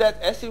means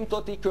that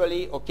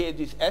asymptotically, okay,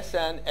 this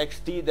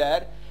SNXT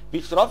there,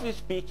 which roughly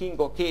speaking,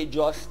 okay,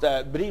 just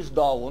bridge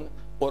down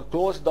or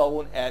close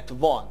down at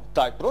 1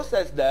 type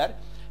process there,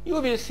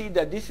 you will see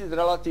that this is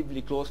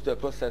relatively close to a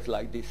process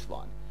like this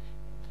one.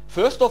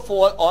 First of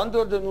all,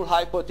 under the null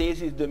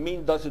hypothesis, the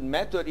mean doesn't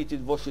matter, it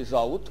washes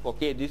out.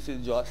 Okay, this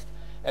is just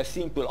a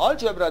simple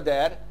algebra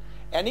there.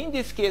 And in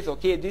this case,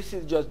 okay, this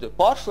is just the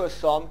partial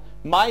sum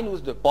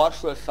minus the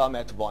partial sum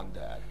at 1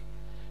 there.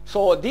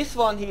 So this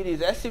one here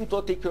is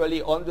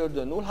asymptotically under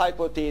the null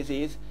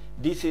hypothesis.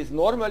 This is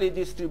normally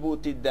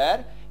distributed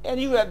there. And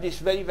you have this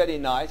very, very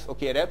nice,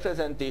 okay,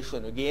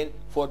 representation again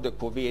for the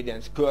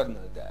covariance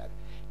kernel there.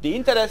 The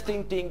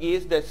interesting thing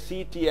is that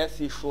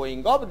CTS is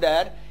showing up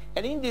there.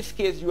 And in this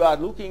case, you are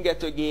looking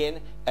at, again,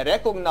 a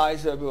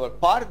recognizable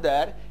part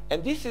there.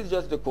 And this is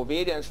just the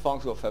covariance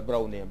function of a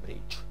Brownian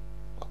bridge.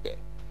 Okay.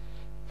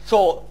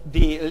 So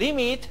the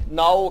limit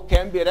now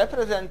can be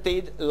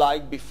represented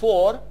like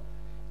before.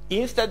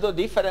 Instead of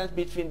difference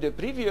between the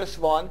previous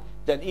one,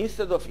 then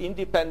instead of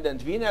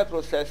independent Wiener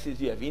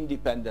processes, you have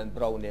independent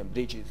Brownian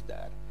bridges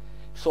there.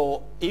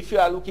 So if you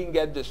are looking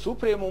at the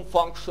supremum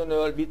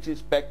functional with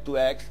respect to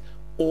x,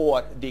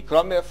 or the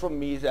Cramer from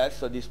Mises,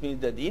 so this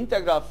means that the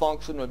integral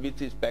functional with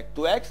respect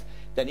to x,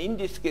 then in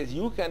this case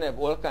you can have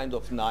all kinds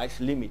of nice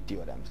limit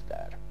theorems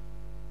there.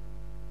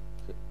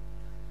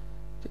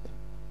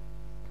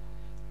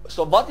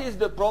 So what is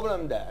the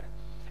problem there?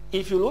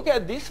 If you look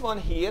at this one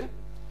here,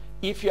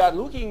 if you are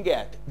looking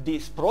at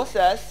this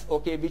process,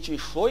 okay, which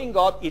is showing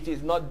up, it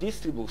is not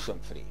distribution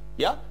free.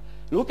 Yeah?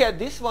 Look at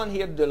this one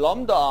here, the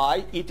lambda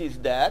I, it is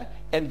there,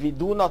 and we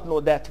do not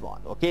know that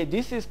one. Okay,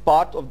 this is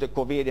part of the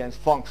covariance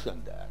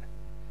function there.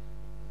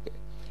 Okay.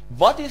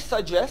 What is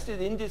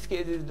suggested in this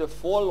case is the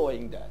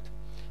following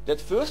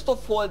that first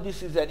of all,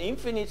 this is an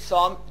infinite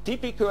sum.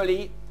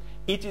 Typically,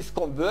 it is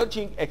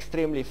converging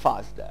extremely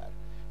fast there.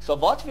 So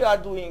what we are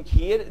doing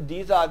here,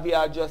 we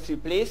are just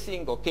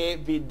replacing, okay,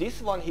 with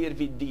this one here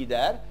with d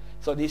there.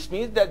 So this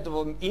means that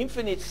the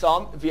infinite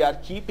sum, we are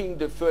keeping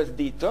the first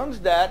d terms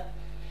there.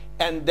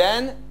 And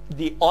then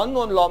the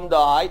unknown lambda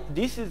I,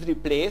 this is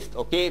replaced,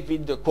 okay,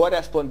 with the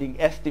corresponding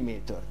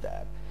estimator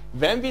there.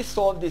 When we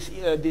solve this,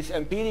 this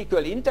empirical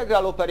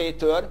integral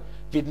operator,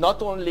 we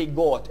not only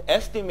got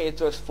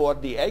estimators for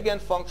the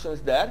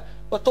eigenfunctions there,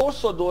 but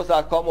also those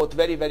are come out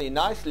very, very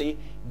nicely,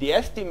 the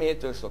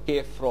estimators,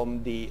 okay,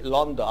 from the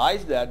lambda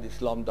i's there,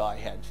 this lambda I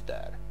heads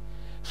there.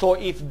 So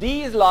if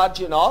d is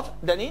large enough,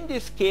 then in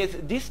this case,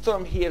 this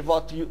term here,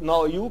 what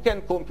now you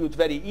can compute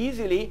very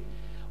easily.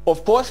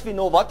 Of course, we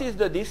know what is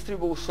the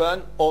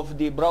distribution of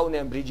the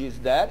Brownian bridges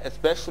there,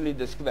 especially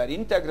the square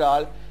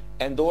integral,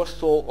 and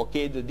also,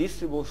 okay, the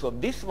distribution of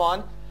this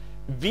one.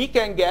 We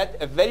can get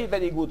a very,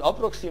 very good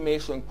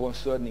approximation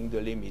concerning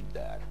the limit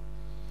there.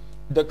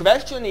 The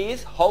question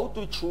is how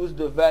to choose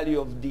the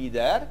value of d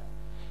there.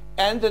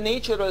 And the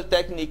natural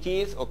technique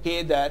is,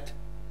 okay, that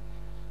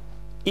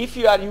if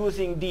you are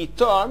using d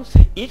terms,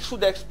 it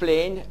should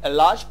explain a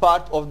large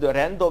part of the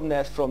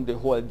randomness from the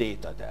whole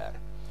data there.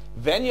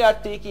 When you are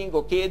taking,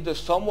 okay, the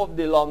sum of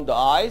the lambda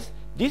i's,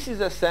 this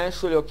is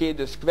essentially, okay,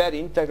 the square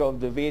integral of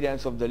the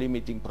variance of the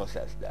limiting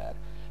process there.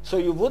 So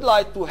you would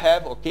like to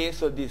have, okay,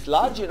 so this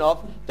large enough,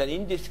 then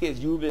in this case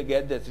you will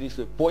get that this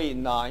is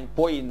 0.9,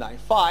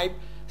 0.95.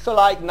 So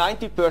like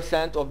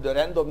 90% of the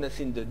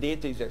randomness in the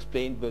data is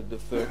explained with the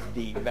first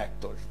d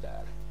vectors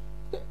there.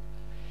 Okay.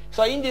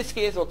 So in this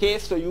case, okay,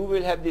 so you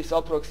will have this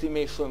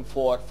approximation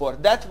for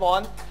that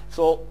one.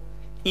 So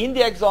in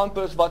the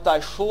examples what I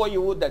show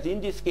you, that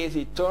in this case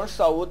it turns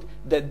out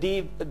that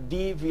d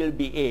will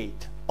be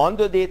 8. On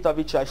the data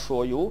which I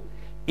show you,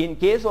 in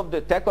case of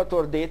the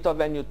Decatur data,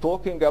 when you're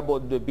talking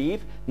about the beef,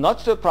 not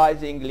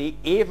surprisingly,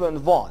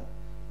 even 1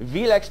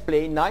 will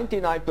explain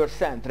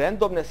 99%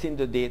 randomness in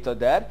the data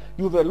there.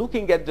 You were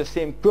looking at the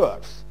same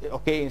curves,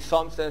 okay, in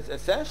some sense,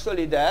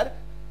 essentially there.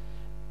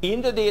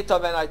 In the data,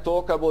 when I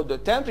talk about the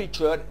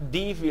temperature,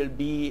 d will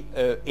be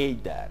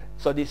 8 there.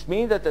 So this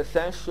means that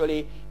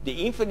essentially the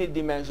infinite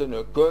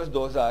dimensional curves,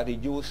 those are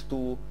reduced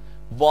to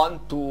 1,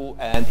 2,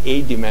 and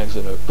 8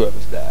 dimensional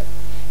curves there.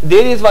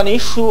 There is one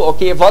issue,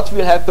 okay, what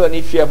will happen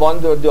if you have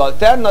under the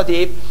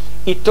alternative?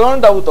 It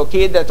turned out,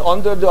 okay, that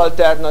under the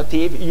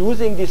alternative,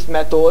 using this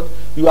method,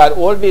 you are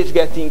always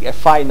getting a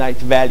finite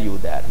value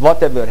there,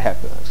 whatever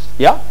happens.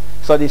 Yeah?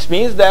 So this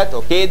means that,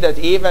 okay, that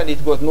even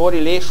it got no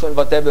relation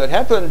whatever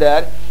happened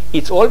there,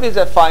 it's always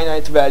a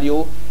finite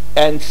value,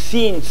 and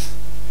since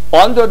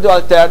under the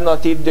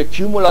alternative, the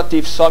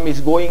cumulative sum is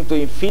going to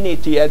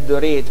infinity at the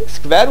rate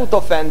square root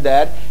of n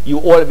there, you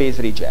always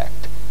reject.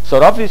 So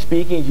roughly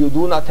speaking, you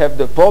do not have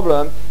the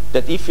problem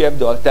that if you have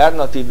the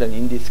alternative, then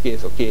in this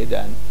case, okay,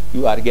 then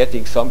you are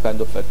getting some kind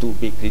of a too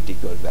big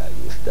critical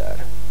values there.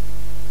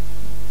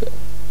 Okay.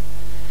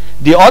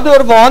 The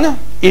other one,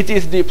 it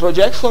is the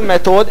projection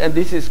method, and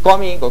this is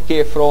coming,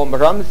 okay, from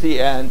Ramsey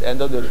and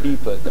other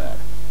people there.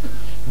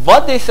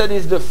 What they said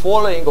is the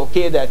following,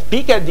 okay, that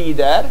pick a d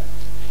there,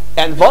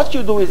 and what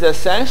you do is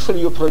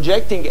essentially you're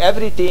projecting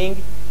everything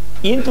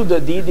into the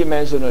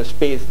d-dimensional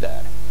space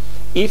there.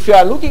 If you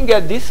are looking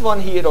at this one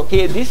here,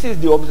 okay, this is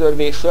the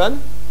observation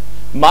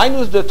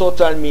minus the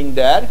total mean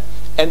there,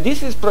 and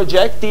this is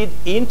projected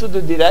into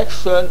the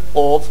direction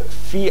of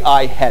phi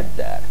I hat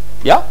there.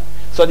 Yeah?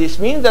 So this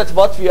means that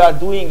what we are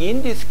doing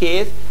in this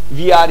case,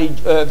 we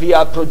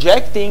are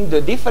projecting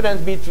the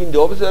difference between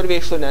the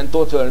observation and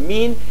total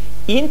mean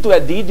into a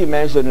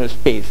d-dimensional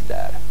space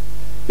there.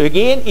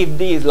 Again, if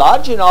d is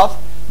large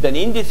enough, then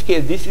in this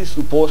case this is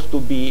supposed to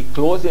be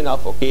close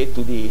enough, okay,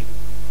 to the,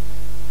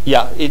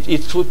 yeah,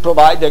 it should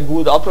provide a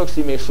good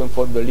approximation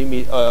for the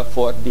limit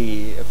for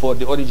the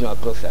original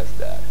process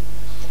there.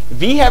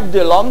 We have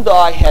the lambda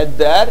I had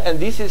there, and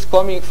this is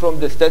coming from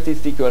the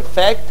statistical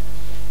fact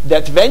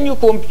that when you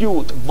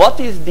compute what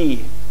is the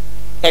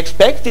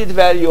expected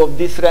value of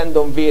this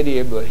random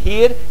variable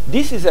here,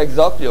 this is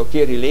exactly,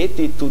 okay,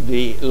 related to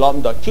the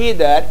lambda k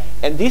there,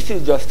 and this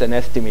is just an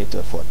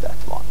estimator for that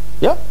one.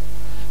 Yeah.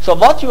 So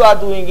what you are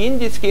doing in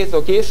this case,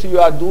 okay, so you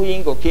are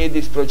doing, okay,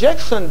 this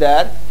projection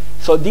there.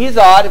 So these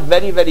are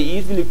very, very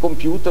easily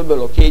computable,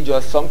 okay,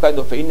 just some kind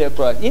of inner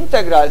product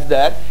integrals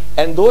there,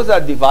 and those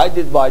are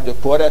divided by the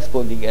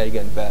corresponding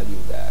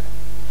eigenvalue there.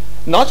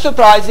 Not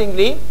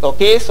surprisingly,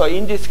 okay, so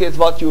in this case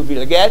what you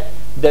will get,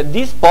 that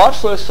this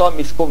partial sum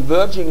is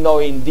converging now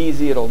in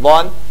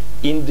D01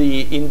 in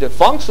the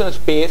function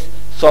space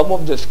sum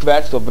of the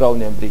squares of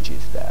Brown and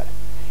Bridges there.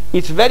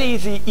 It's very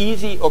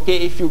easy, okay,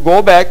 if you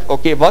go back,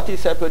 okay, what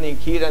is happening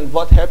here and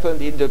what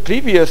happened in the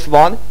previous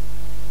one.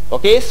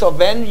 Okay, so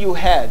when you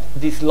had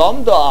these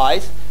lambda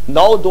i's,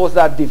 now those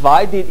are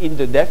divided in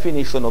the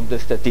definition of the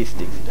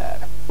statistics there.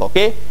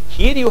 Okay,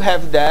 here you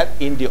have that,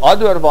 in the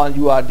other one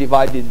you are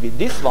divided with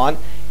this one,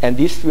 and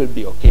this will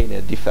be, okay, in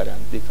a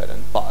different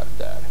part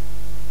there.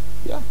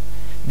 Yeah.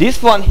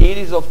 This one here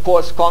is, of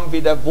course, come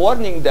with a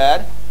warning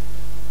there.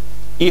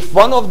 If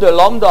one of the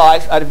lambda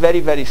i's are very,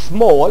 very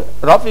small,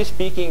 roughly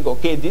speaking,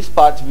 okay, this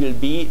part will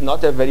be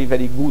not a very,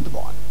 very good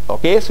one.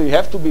 Okay, so you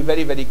have to be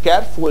very, very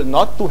careful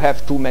not to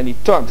have too many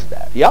terms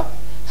there. Yeah.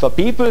 So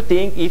people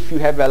think if you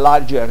have a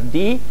larger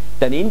d,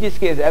 then in this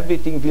case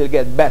everything will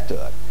get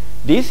better.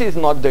 This is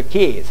not the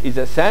case. It's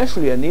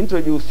essentially an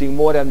introducing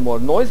more and more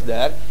noise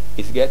there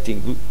is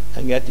getting worse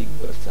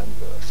and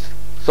worse.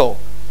 So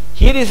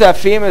here is a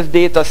famous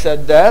data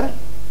set there.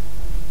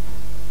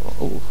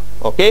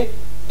 Okay,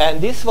 and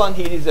this one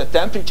here is the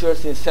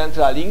temperatures in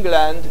central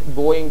England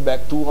going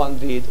back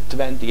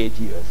 228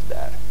 years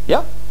there.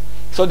 Yeah.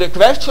 So the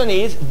question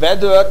is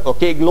whether,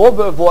 okay,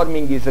 global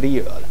warming is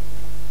real.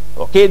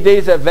 Okay, there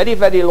is a very,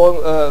 very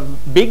long,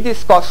 big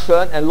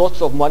discussion and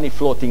lots of money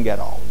floating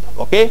around.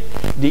 Okay,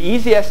 the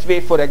easiest way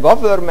for a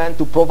government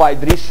to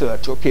provide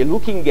research, okay,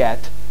 looking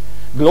at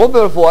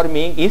global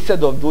warming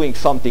instead of doing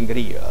something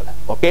real.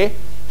 Okay,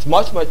 it's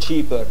much, much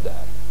cheaper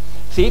there.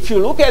 See, if you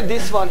look at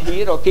this one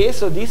here, okay,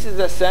 so this is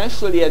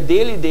essentially a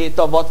daily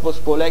data what was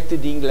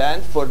collected in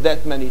England for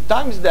that many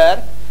times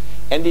there.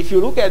 And if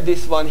you look at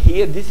this one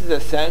here, this is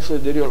essentially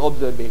the real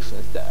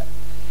observations there.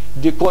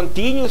 The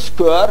continuous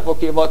curve,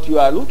 okay, what you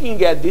are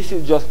looking at, this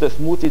is just a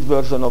smoothed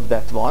version of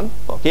that one,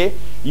 okay,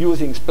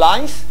 using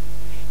splines.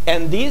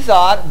 And these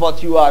are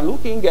what you are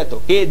looking at,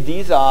 okay,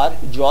 these are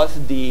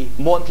just the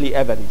monthly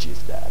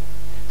averages there.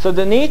 So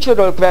the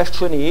natural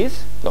question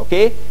is,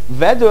 okay,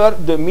 whether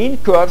the mean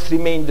curves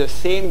remain the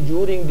same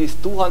during these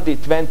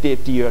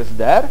 228 years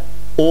there,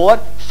 or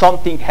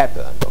something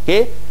happened,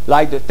 okay?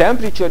 Like the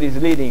temperature is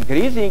really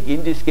increasing,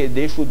 in this case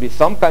there should be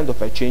some kind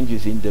of a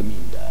changes in the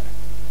mean there.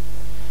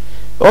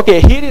 Okay,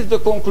 here is the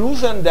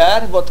conclusion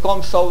there, what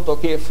comes out,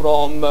 okay,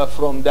 from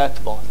that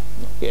one.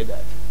 Okay,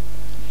 that.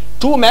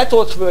 Two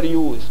methods were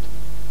used.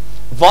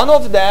 One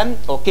of them,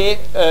 okay,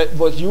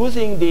 was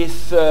using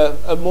this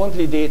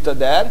monthly data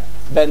there,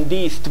 when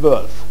D is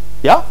 12.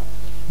 Yeah?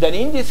 Then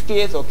in this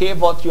case, okay,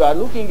 what you are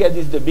looking at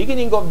is the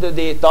beginning of the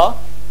data,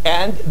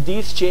 and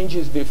these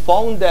changes we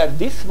found there,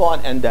 this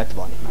one and that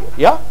one here.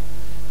 Yeah?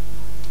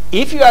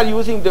 If you are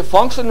using the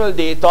functional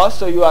data,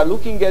 so you are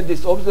looking at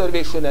this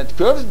observation and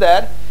curves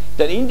there,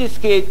 then in this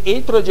case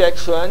 8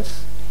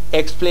 projections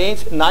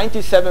explains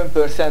 97%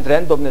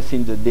 randomness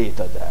in the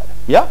data there.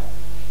 Yeah?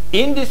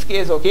 In this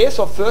case, okay,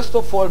 so first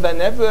of all,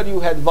 whenever you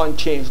had one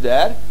change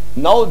there,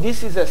 now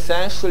this is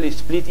essentially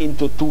split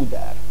into 2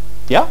 there.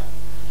 Yeah?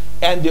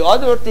 And the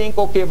other thing,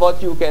 okay,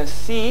 what you can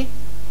see,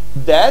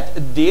 that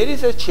there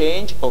is a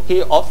change,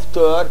 okay,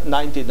 after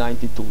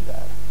 1992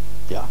 there.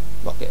 Yeah,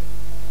 okay.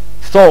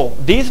 So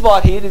this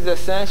one here is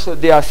essential.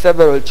 There are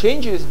several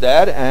changes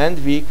there,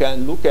 and we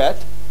can look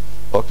at,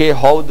 okay,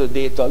 how the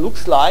data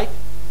looks like.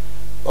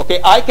 Okay,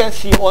 I can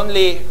see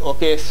only,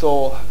 okay,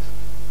 so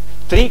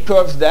 3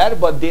 curves there,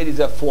 but there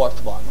is a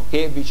 4th one,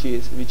 okay, which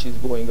is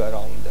going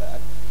around there.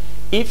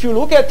 If you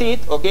look at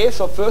it, okay,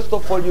 so first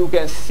of all you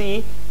can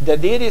see that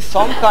there is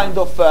some kind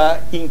of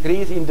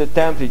increase in the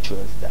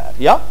temperatures there,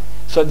 yeah?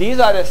 So these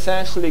are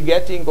essentially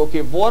getting,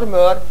 okay,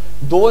 warmer.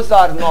 Those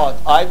are not,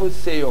 I would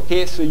say,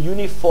 okay, so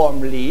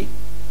uniformly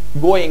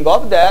going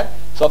up there.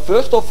 So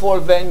first of all,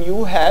 when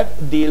you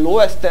have the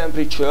lowest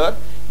temperature,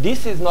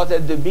 this is not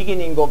at the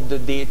beginning of the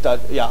data,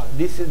 yeah,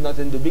 this is not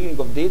in the beginning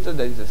of data,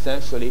 there is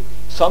essentially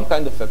some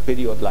kind of a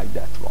period like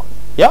that one,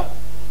 yeah?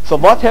 So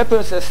what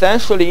happens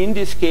essentially in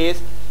this case,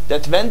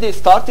 that when they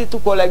started to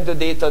collect the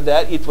data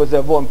there, it was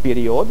a warm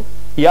period.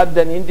 Yet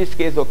then in this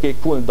case, okay,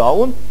 cool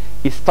down.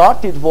 It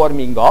started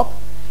warming up.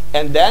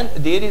 And then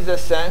there is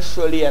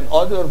essentially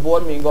another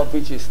warming up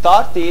which is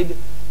started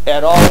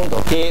around,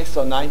 okay,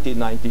 so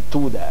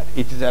 1992 there.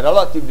 It is a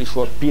relatively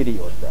short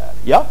period there,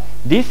 yeah?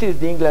 This is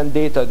the England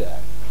data there.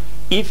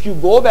 If you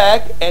go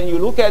back and you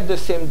look at the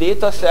same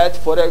data set,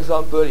 for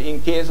example,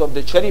 in case of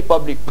the Czech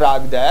Republic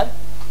Prague there,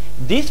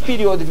 this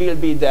period will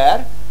be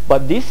there,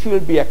 but this will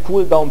be a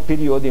cool down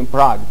period in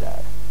Prague there.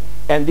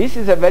 And this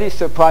is a very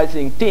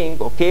surprising thing,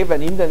 okay,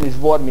 when England is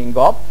warming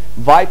up,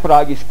 why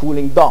Prague is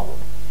cooling down.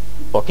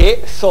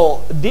 Okay,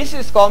 so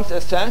this comes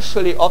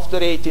essentially after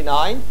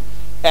 89,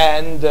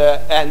 and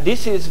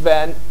this is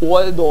when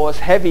all those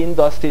heavy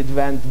industries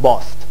went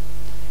bust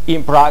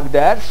in Prague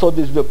there, so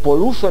the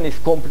pollution is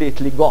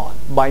completely gone.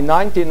 By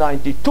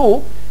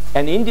 1992,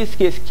 and in this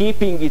case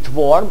keeping it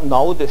warm,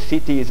 now the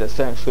city is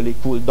essentially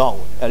cooled down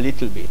a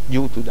little bit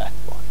due to that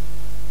one.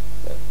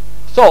 Okay.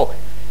 So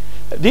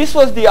this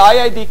was the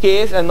IID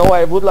case, and now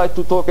I would like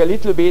to talk a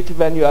little bit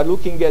when you are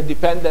looking at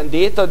dependent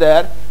data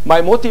there.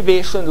 My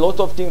motivation, a lot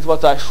of things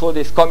what I showed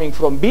is coming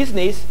from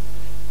business,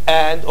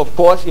 and of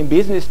course in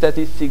business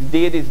statistics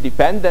there is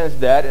dependence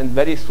there, and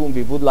very soon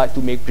we would like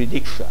to make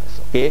predictions,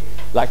 okay?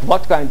 Like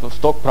what kind of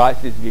stock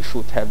prices we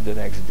should have the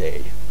next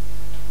day.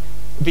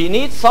 We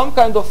need some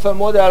kind of a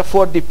model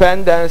for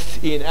dependence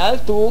in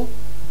L2.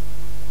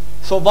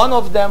 So one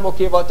of them,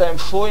 okay, what I'm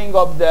showing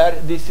up there,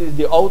 this is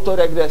the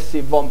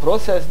autoregressive one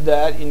process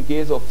there in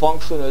case of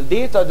functional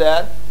data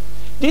there.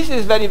 This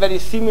is very, very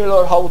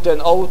similar how an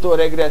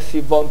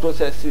autoregressive one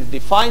process is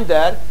defined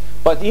there,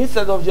 but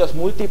instead of just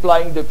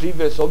multiplying the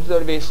previous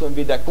observation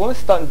with a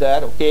constant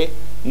there, okay,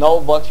 now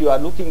what you are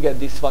looking at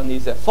this one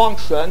is a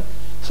function.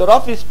 So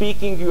roughly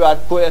speaking, you are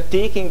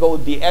taking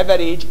out the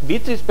average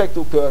with respect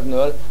to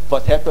kernel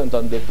what happened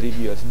on the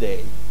previous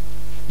day.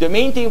 The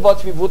main thing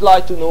what we would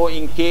like to know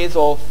in case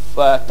of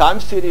time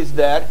series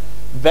there,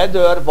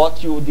 whether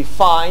what you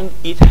defined,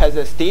 it has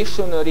a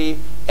stationary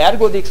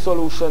ergodic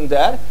solution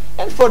there,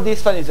 and for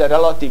this one it's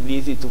relatively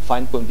easy to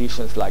find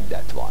conditions like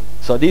that one.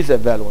 So this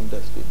is well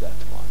understood, that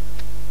one.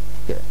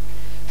 Okay.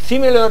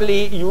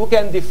 Similarly, you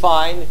can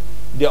define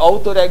the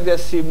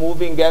autoregressive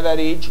moving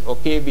average,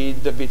 okay,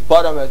 with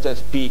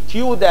parameters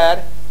PQ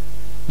there.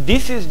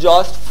 This is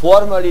just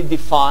formally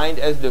defined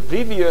as the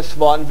previous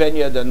one. When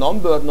you have the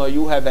number, now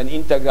you have an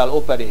integral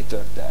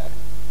operator there.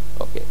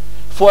 Okay.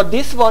 For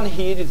this one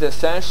here is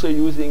essentially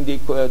using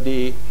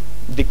the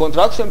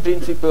contraction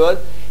principle.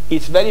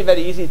 It's very,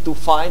 very easy to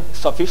find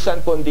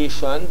sufficient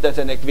condition that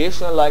an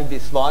equation like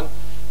this one,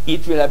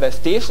 it will have a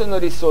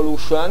stationary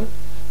solution,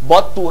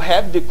 but to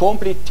have the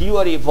complete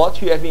theory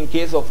what you have in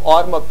case of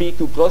ARMA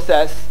PQ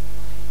process,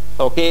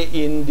 okay,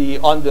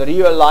 on the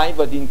real line,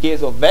 but in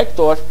case of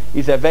vectors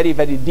is a very,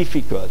 very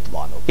difficult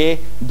one, okay.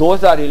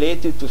 Those are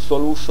related to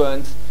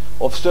solutions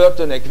of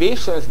certain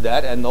equations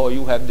there, and now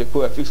you have the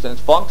coefficient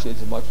function,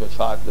 it's much, much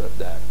harder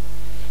there.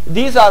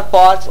 These are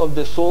parts of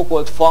the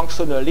so-called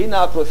functional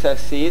linear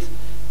processes,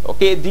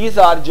 okay. These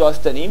are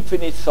just an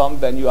infinite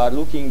sum when you are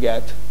looking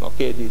at,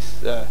 okay,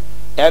 these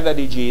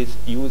averages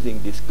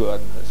using these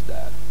kernels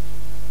there.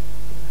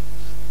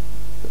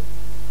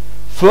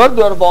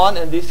 Further one,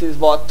 and this is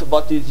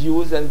what is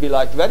used and we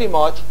like very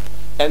much,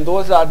 and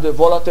those are the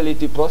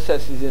volatility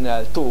processes in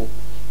L2.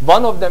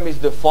 One of them is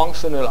the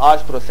functional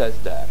arch process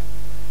there.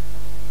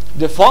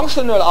 The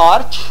functional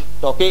arch,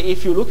 okay,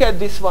 if you look at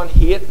this one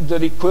here, the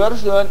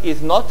recursion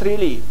is not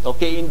really,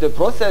 okay, in the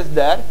process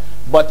there,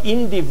 but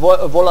in the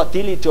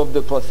volatility of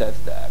the process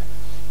there.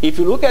 If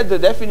you look at the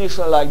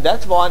definition like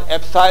that one,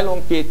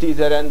 epsilon kt is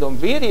a random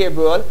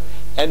variable,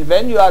 and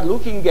when you are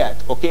looking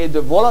at, okay,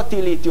 the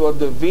volatility or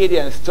the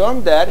variance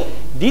term there,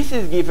 this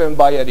is given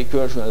by a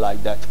recursion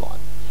like that one.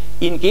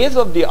 In case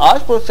of the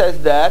arch process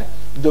there,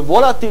 the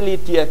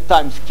volatility at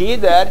times k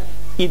there,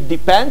 it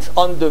depends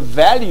on the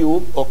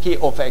value, okay,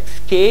 of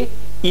xk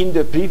in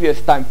the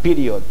previous time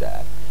period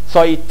there.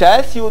 So it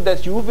tells you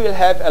that you will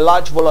have a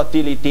large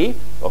volatility,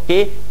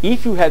 okay,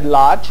 if you had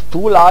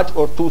too large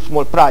or too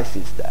small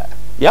prices there.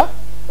 Yeah?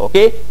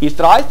 Okay? It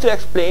tries to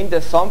explain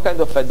there's some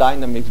kind of a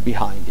dynamics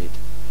behind it.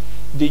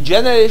 The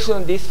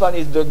generation, this one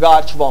is the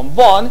Garch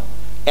 1,1,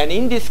 and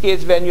in this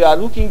case when you are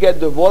looking at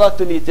the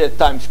volatility at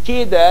times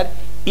k there,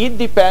 it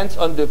depends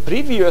on the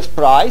previous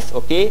price,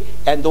 okay,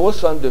 and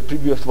also on the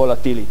previous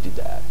volatility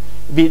there.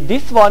 With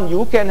this one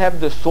you can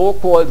have the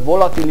so-called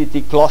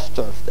volatility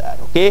clusters there,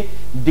 okay.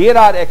 There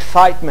are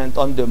excitement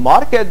on the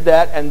market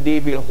there and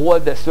they will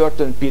hold a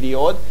certain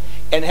period,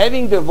 and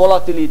having the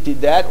volatility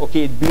there,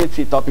 okay, it builds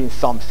it up in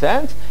some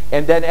sense,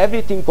 and then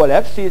everything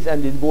collapses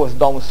and it goes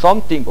down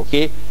something,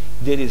 okay.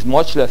 There is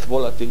much less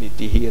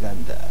volatility here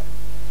and there.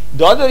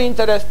 The other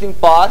interesting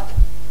part,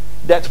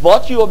 that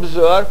what you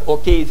observe,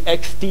 okay, is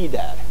xt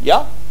there,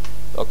 yeah?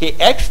 Okay,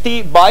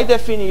 xt by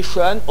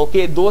definition,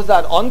 okay, those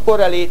are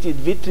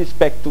uncorrelated with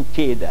respect to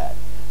k there.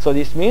 So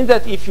this means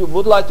that if you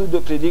would like to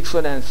do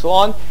prediction and so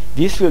on,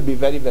 this will be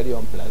very, very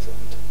unpleasant.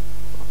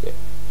 Okay.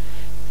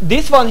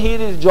 This one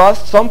here is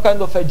just some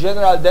kind of a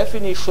general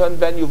definition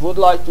when you would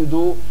like to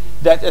do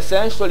that.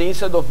 Essentially,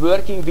 instead of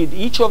working with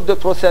each of the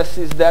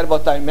processes there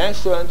what I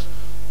mentioned,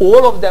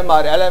 all of them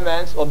are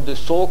elements of the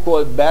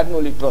so-called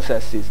Bernoulli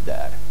processes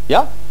there.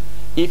 Yeah?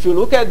 If you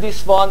look at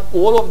this one,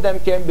 all of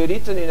them can be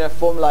written in a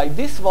form like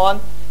this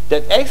one,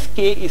 that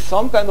xk is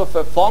some kind of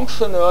a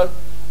functional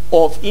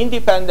of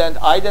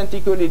independent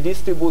identically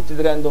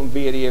distributed random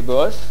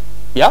variables.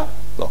 Yeah?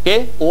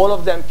 Okay? All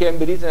of them can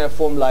be written in a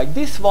form like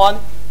this one.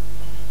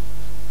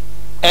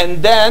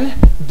 And then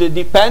the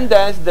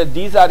dependence that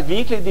these are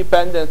weakly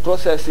dependent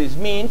processes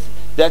means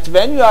that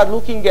when you are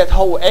looking at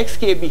how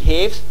xk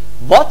behaves,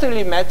 what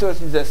really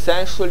matters is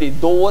essentially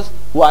those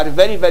who are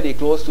very, very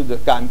close to the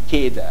term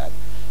k there.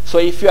 So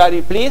if you are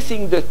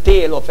replacing the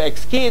tail of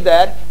xk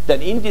there,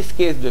 then in this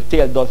case the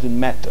tail doesn't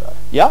matter.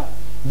 Yeah?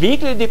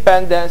 Weakly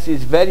dependence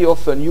is very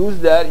often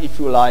used there if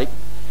you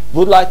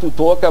would like to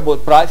talk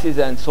about prices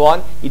and so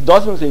on. It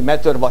doesn't really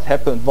matter what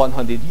happened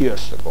 100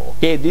 years ago.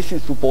 Okay? This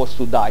is supposed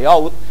to die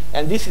out,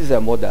 and this is a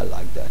model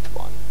like that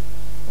one.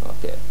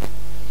 Okay.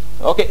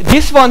 Okay,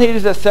 this one here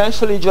is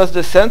essentially just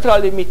the central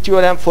limit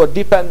theorem for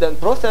dependent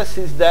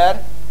processes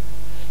there.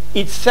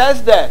 It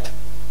says that,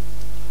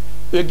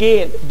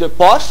 again, the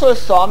partial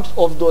sums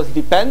of those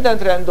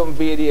dependent random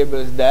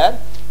variables there,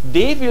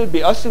 they will be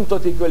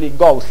asymptotically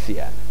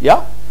Gaussian.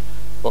 Yeah?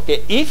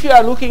 Okay, if you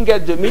are looking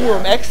at the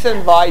minimum x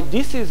and y,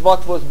 this is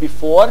what was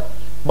before,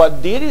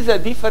 but there is a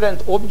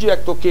different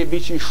object, okay,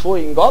 which is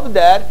showing up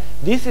there.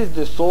 This is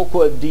the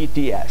so-called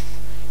DTS.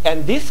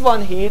 And this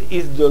one here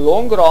is the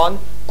long-run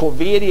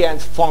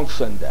covariance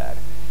function there.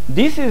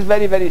 This is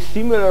very, very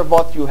similar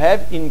what you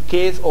have in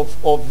case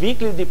of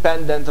weakly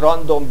dependent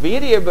random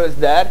variables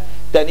there.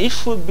 Then it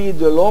should be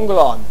the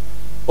long-run,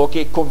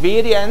 okay,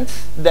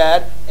 covariance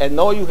there, and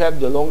now you have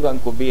the long-run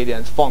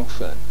covariance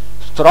function.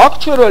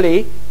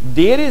 Structurally,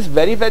 there is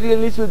very, very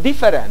little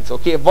difference.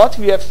 Okay, what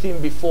we have seen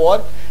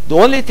before, the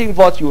only thing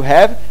what you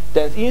have,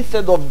 that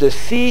instead of the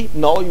C,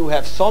 now you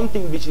have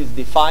something which is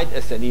defined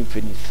as an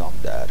infinite sum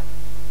there.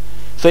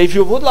 So if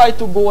you would like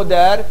to go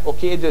there,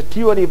 okay, the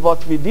theory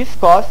what we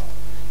discussed,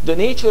 the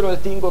natural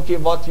thing, okay,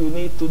 what you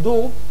need to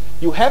do,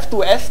 you have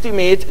to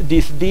estimate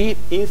this D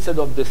instead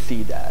of the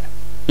C there.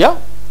 Yeah?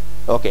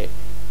 Okay.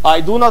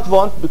 I do not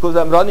want, because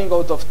I'm running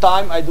out of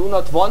time, I do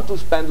not want to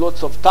spend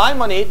lots of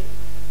time on it.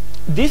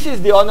 This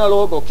is the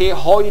analog, okay,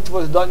 how it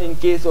was done in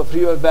case of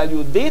real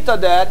value data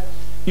there.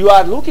 You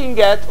are looking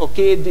at,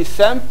 okay, the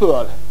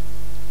sample,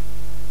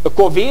 the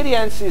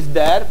covariance is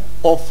there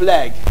of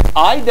lag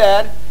I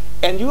there,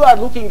 and you are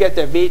looking at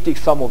a weighted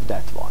sum of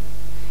that one.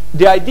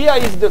 The idea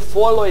is the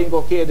following,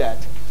 okay, that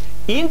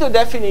in the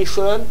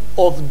definition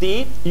of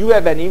D, you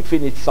have an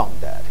infinite sum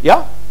there,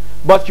 yeah?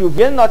 But you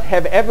will not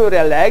have ever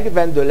a lag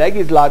when the lag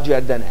is larger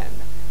than n.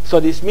 So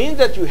this means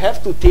that you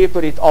have to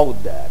taper it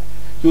out there.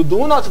 You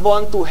do not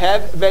want to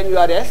have, when you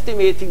are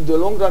estimating the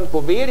long-run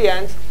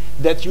covariance,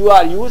 that you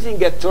are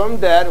using a term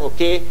there,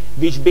 okay,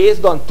 which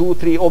based on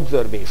 2-3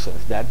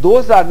 observations there.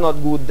 Those are not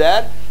good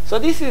there. So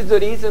this is the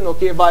reason,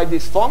 okay, why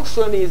this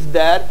function is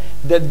there,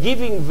 that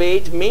giving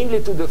weight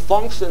mainly to the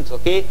functions,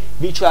 okay,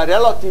 which are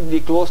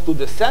relatively close to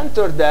the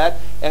center there,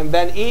 and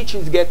when each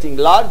is getting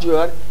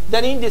larger,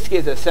 then in this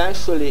case,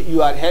 essentially,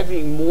 you are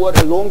having more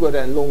longer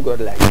and longer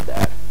legs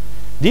there.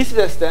 This is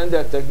a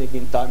standard technique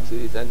in time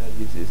series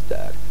analysis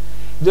there.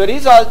 The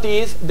result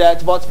is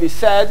that what we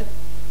said,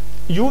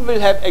 you will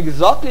have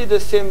exactly the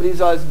same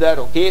results there,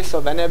 okay,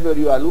 so whenever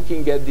you are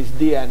looking at this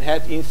D n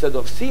hat instead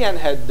of C n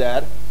hat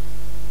there,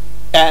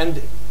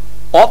 and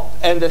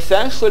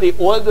essentially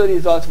all the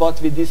results what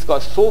we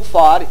discussed so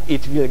far,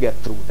 it will get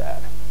through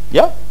there.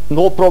 Yeah?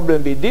 No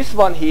problem with this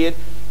one here.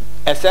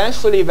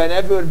 Essentially,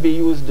 whenever we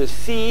use the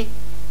C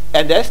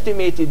and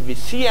estimate it with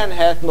C n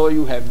hat, now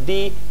you have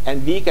D,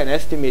 and we can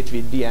estimate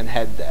with D n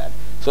hat there.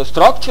 So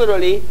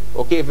structurally,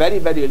 okay, very,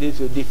 very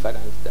little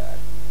difference there.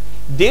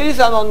 There is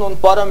an unknown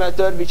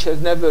parameter which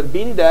has never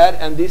been there,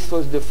 and this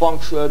was the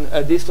function,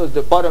 this was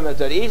the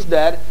parameter h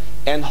there.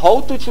 And how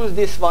to choose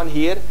this one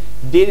here?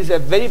 There is a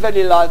very,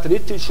 very large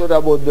literature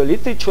about the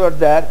literature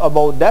there,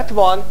 about that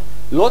one.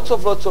 Lots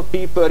of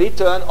people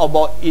written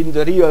about in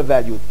the real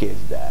valued case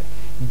there.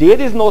 There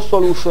is no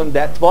solution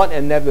that one,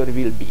 and never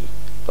will be.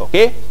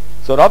 Okay?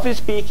 So roughly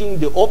speaking,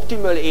 the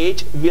optimal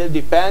age will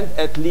depend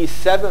at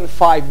least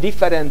 7-5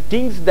 different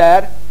things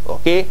there,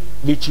 okay,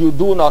 which you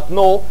do not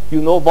know.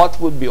 You know what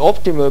would be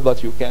optimal,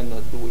 but you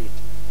cannot do it.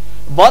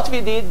 What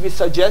we did, we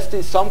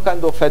suggested some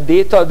kind of a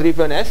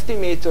data-driven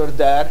estimator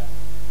there,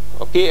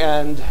 okay,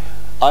 and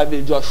I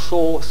will just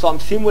show some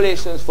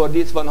simulations for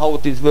this one, how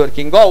it is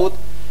working out.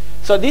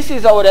 So this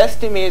is our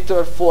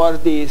estimator for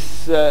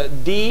this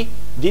D.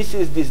 This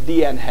is this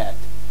D n hat.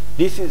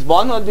 This is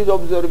 100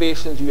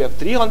 observations. You have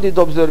 300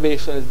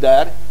 observations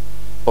there.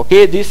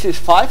 Okay, this is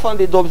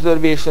 500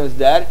 observations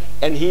there,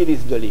 and here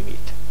is the limit.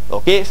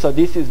 Okay, so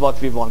this is what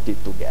we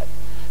wanted to get.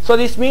 So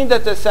this means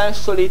that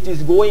essentially it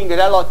is going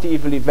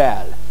relatively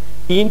well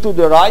into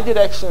the right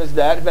directions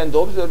there. When the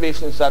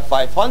observations are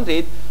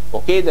 500,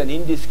 okay, then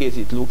in this case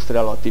it looks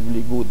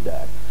relatively good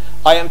there.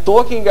 I am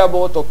talking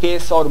about, okay,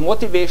 so our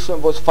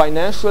motivation was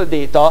financial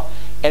data,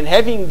 and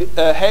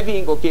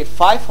having okay,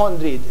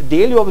 500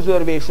 daily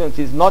observations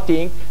is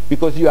nothing,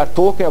 because you are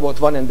talking about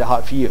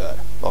 1.5 years.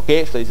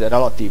 Okay, so it's a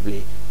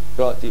relatively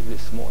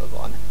small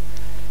one.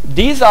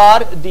 These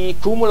are the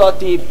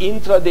cumulative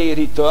intraday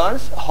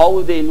returns,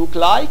 how they look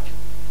like.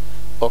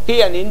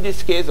 Okay, and in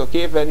this case,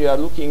 okay, when you are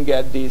looking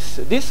at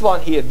this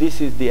one here,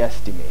 this is the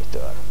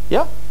estimator.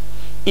 Yeah.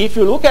 If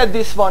you look at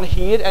this one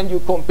here and you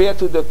compare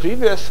to the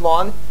previous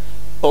one,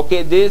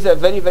 okay, there is a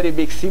very, very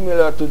big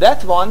similar to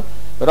that one.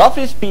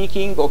 Roughly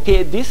speaking,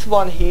 okay, this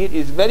one here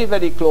is very,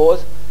 very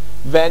close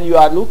when you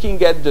are looking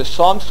at the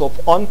sums of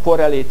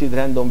uncorrelated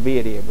random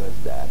variables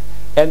there.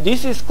 And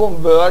this is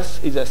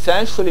converse, is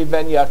essentially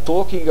when you are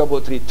talking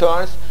about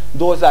returns,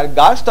 those are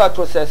Gauss-Star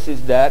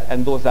processes there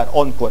and those are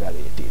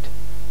uncorrelated.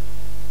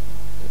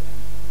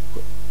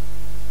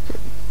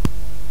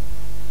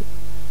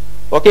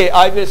 Okay,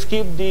 I will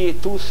skip the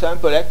two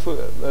sample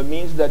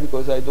means there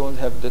because I don't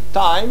have the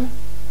time.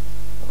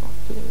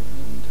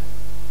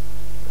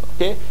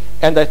 Okay,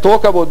 and I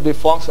talk about the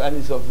function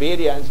analysis of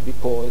variance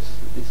because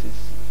this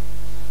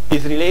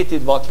is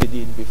related what we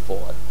did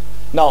before.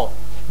 Now,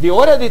 we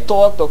already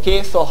talked,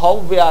 okay, so how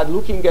we are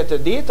looking at the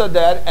data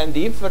there, and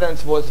the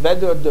inference was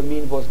whether the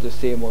mean was the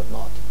same or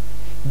not.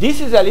 This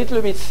is a little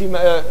bit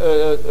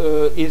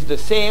is the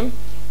same.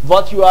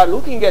 What you are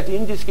looking at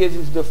in this case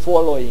is the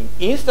following.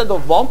 Instead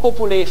of one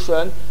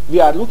population,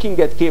 we are looking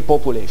at k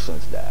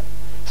populations there.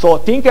 So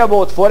think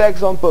about, for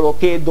example,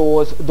 okay,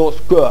 those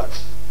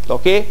curves.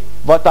 Okay,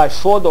 what I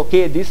showed,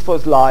 okay, this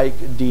was like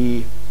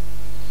the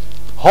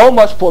how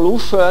much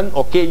pollution,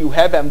 okay, you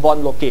have in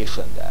one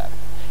location there.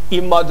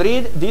 In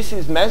Madrid, this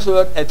is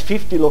measured at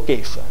 50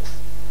 locations.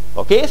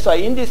 Okay, so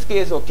in this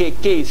case, okay,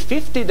 k is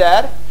 50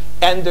 there.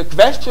 And the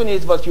question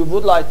is what you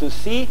would like to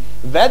see,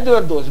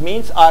 whether those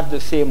means are the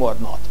same or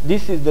not.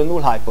 This is the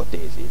null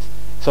hypothesis.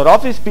 So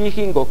roughly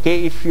speaking,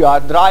 okay, if you are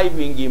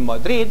driving in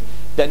Madrid,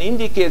 then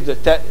indicates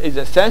that is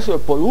essential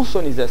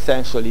pollution is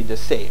essentially the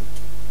same.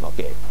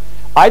 Okay.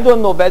 I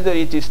don't know whether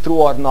it is true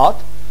or not.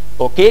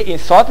 Okay, in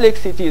Salt Lake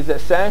City is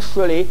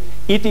essentially,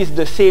 it is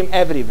the same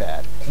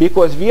everywhere.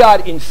 Because we are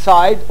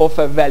inside of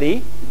a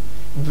valley.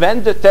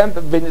 When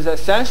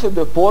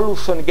the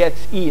pollution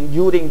gets in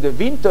during the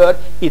winter,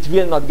 it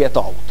will not get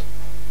out.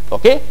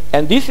 Okay?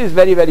 And this is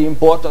very, very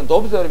important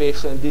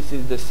observation. This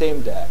is the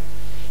same there.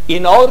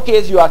 In our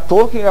case, you are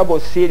talking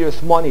about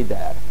serious money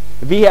there.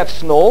 We have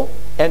snow,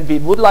 and we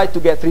would like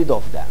to get rid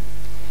of them.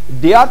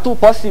 There are two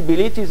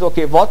possibilities,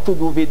 okay, what to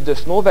do with the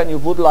snow when you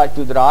would like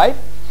to drive.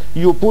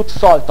 You put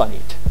salt on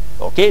it.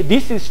 Okay?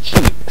 This is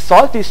cheap.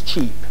 Salt is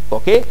cheap.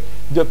 Okay?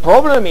 The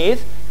problem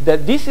is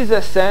that this is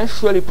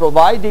essentially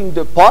providing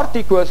the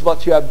particles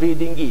what you are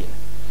breathing in.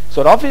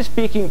 So roughly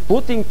speaking,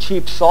 putting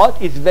cheap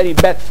salt is very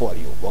bad for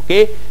you.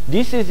 Okay?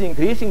 This is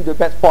increasing the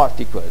bad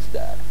particles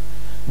there.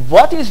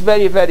 What is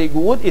very, very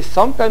good is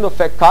some kind of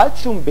a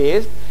calcium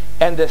based,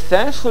 and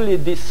essentially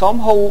this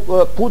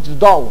somehow puts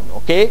down,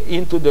 okay,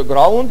 into the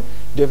ground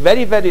the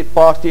very, very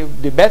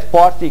the bad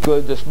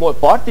particles, the small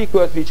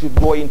particles which would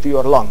go into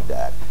your lung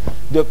there.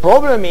 The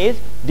problem is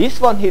this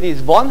one here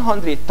is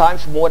 100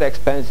 times more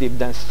expensive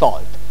than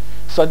salt.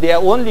 So they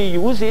only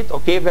use it,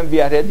 okay, when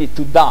we are ready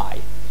to die.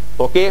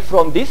 Okay,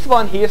 from this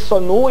one here, so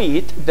know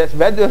it that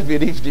whether we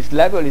reach this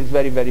level is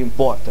very, very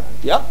important.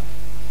 Yeah?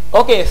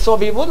 Okay, so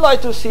we would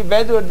like to see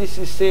whether this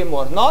is same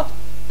or not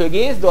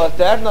against the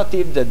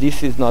alternative that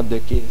this is not the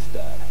case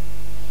there.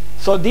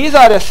 So these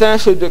are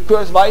essentially the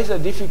curves. Why is a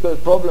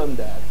difficult problem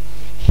there?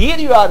 Here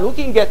you are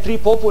looking at three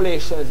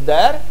populations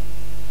there,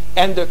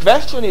 and the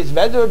question is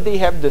whether they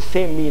have the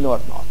same mean or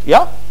not.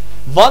 Yeah?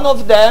 One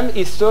of them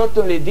is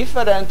certainly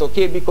different,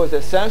 okay, because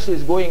essentially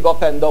it's going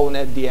up and down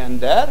at the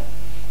end there.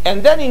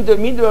 And then in the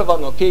middle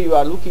one, okay, you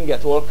are looking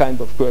at all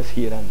kinds of curves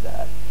here and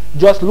there.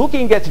 Just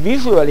looking at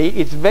visually,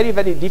 it's very,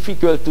 very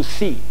difficult to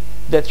see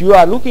that you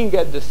are looking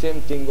at the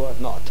same thing or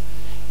not.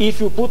 If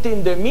you put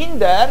in the mean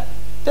there,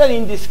 then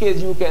in this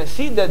case you can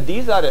see that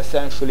these are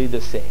essentially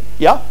the same.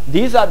 Yeah?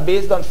 These are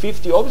based on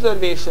 50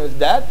 observations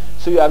there,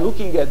 so you are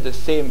looking at the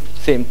same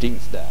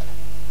things there.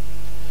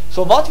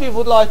 So what we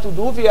would like to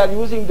do, we are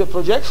using the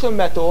projection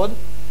method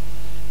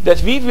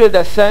that we will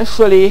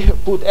essentially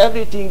put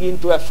everything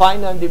into a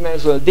finite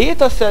dimensional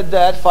data set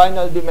there,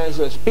 finite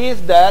dimensional space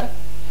there.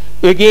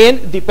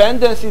 Again,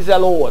 dependence is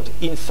allowed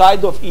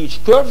inside of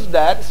each curve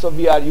there, so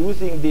we are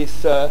using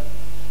this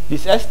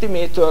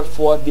estimator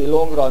for the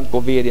long run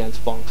covariance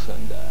function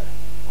there.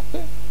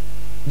 Okay?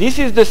 This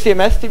is the same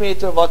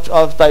estimator what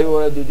I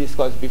already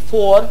discussed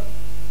before.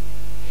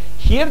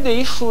 Here the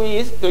issue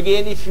is,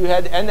 again, if you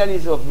had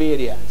analysis of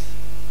variance,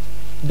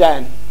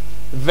 then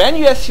when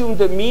you assume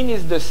the mean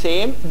is the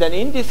same, then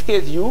in this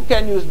case you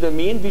can use the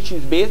mean which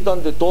is based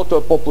on the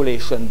total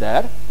population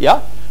there.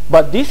 Yeah?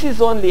 But this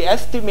is only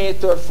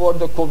estimator for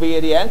the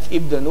covariance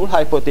if the null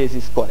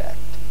hypothesis is correct.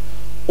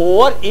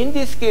 Or in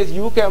this case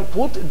you can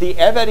put the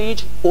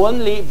average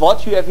only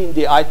what you have in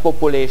the ith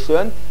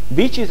population,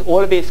 which is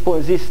always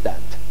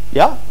consistent.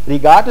 Yeah?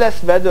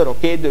 Regardless whether,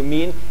 okay, the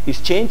mean is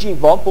changing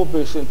one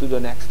population to the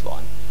next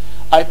one.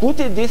 I put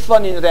this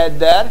one in red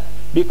there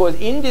because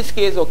in this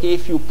case, okay,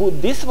 if you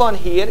put this one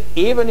here,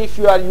 even if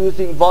you are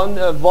using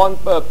one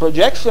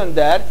projection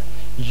there,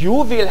 you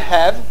will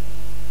have,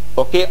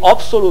 okay,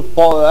 absolute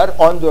power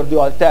under the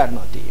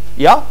alternative.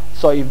 Yeah?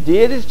 So if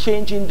there is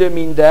change in the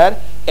mean there,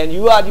 and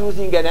you are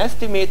using an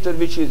estimator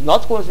which is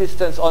not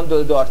consistent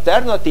under the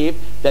alternative,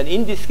 then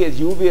in this case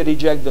you will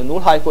reject the null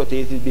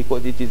hypothesis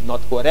because it is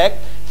not correct.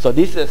 So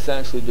this is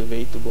essentially the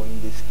way to go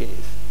in this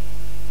case.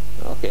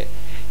 Okay.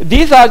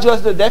 These are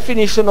just the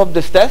definition of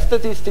the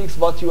statistics,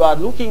 what you are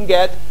looking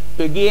at.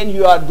 Again,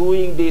 you are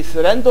doing these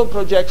random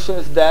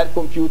projections there,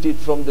 computed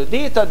from the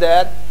data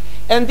there.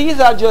 And these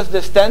are just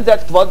the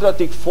standard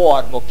quadratic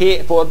form,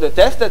 okay, for the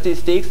test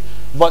statistics,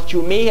 what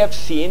you may have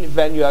seen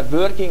when you are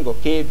working,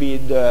 okay,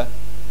 with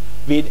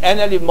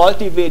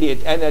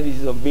multivariate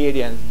analysis of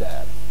variance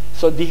there.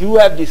 So you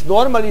have this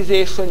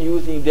normalization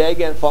using the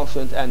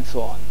eigenfunctions and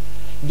so on.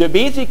 The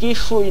basic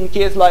issue in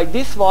case like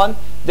this one,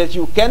 that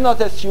you cannot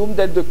assume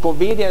that the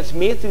covariance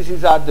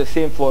matrices are the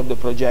same for the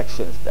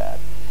projections there.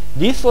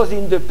 This was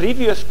in the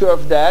previous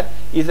curve there,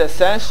 is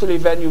essentially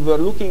when you were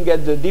looking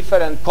at the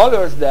different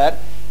colors there,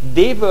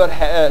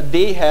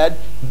 they had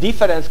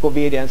different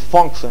covariance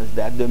functions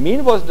there. The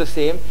mean was the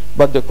same,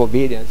 but the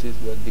covariances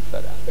were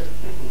different.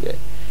 Okay.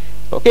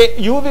 Okay,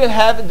 you will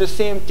have the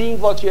same thing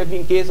what you have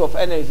in case of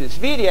analysis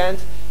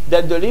variance,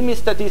 that the limit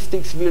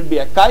statistics will be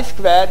a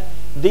chi-square.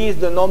 D is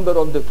the number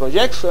of the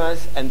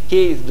projections, and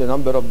K is the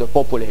number of the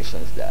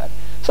populations there.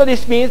 So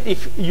this means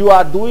if you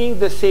are doing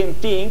the same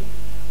thing,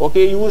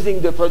 okay,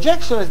 using the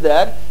projections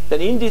there,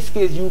 then in this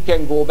case you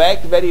can go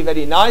back very,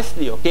 very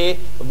nicely, okay,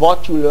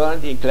 what you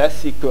learned in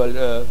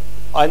classical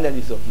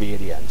analysis of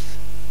variance.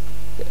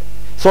 Okay.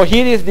 So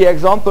here is the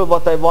example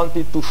what I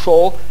wanted to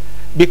show,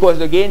 because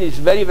again it's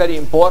very, very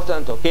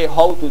important, okay,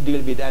 how to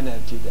deal with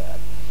energy there.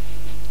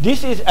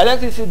 This is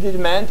electricity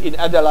demand in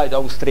Adelaide,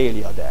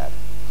 Australia there.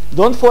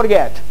 Don't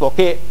forget,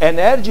 okay,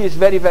 energy is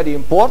very, very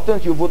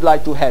important, you would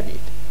like to have it.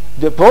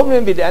 The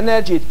problem with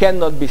energy, it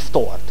cannot be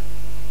stored.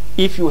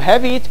 If you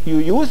have it, you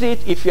use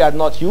it. If you are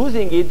not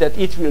using it, that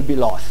it will be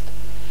lost.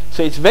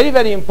 So it's very,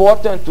 very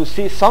important to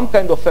see some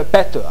kind of a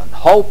pattern,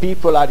 how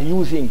people are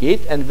using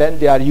it and when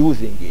they are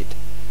using it.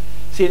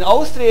 See, in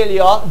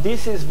Australia,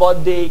 this is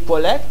what they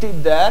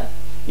collected there.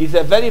 Is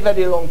a very,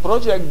 very long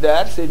project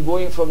there, so it's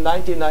going from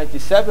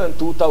 1997,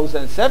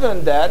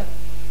 2007 there.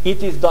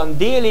 It is done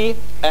daily,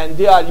 and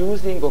they are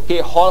using,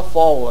 okay,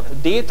 half-hour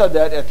data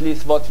there, at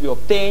least what we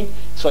obtain.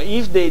 So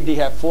each day they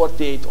have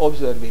 48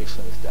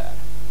 observations there.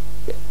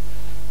 Okay.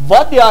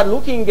 What they are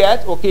looking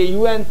at, okay,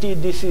 UNT,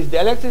 this is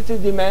the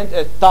electricity demand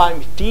at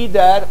time t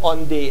there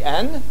on day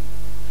n.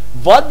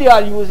 What they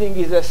are using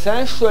is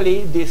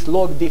essentially this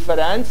log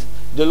difference,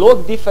 the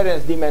log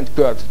difference demand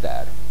curves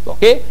there.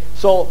 Okay,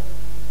 so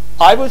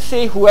I would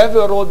say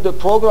whoever wrote the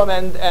program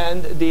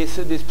and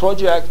this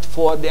project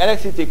for the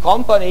electricity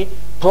company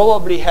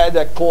probably had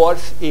a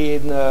course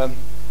in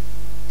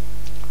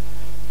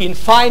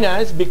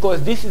finance,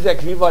 because this is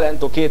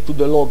equivalent, okay, to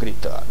the log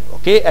return,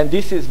 okay, and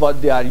this is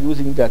what they are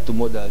using there to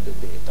model the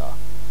data.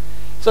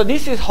 So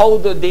this is how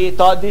the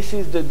data, this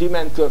is the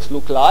demand curves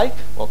look like,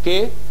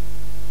 okay,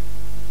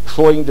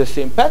 showing the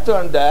same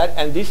pattern there,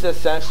 and this is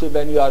essentially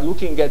when you are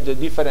looking at the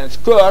different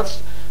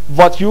curves,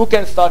 what you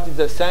can start is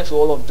essentially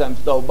all of them,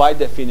 though by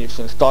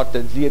definition, start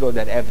at 0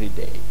 there every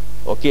day,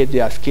 okay, they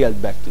are scaled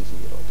back to 0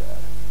 there.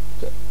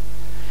 Okay.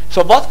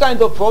 So what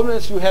kind of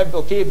problems you have,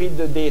 okay, with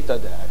the data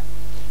there?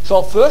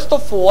 So first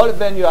of all,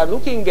 when you are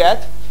looking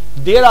at,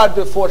 there are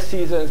the 4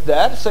 seasons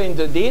there. So in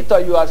the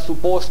data you are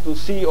supposed to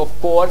see, of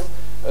course,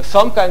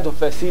 some kind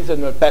of a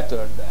seasonal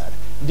pattern there.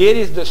 There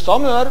is the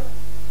summer,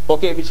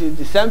 okay, which is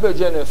December,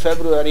 January,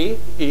 February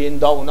in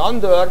down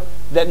under.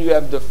 Then you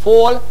have the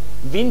fall,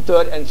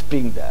 winter, and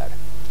spring there.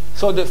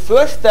 So the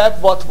first step,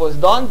 what was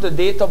done, the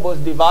data was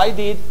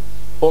divided,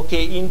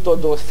 okay, into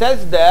those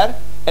sets there,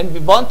 and we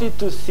wanted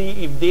to see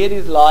if there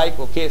is like,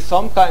 okay,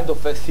 some kind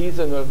of a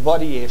seasonal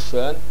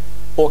variation,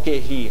 okay,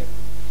 here.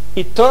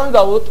 It turned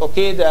out,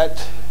 okay,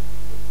 that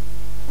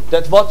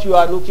what you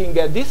are looking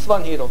at, this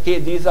one here, okay,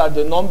 these are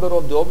the number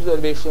of the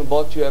observation,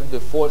 what you have the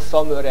fall,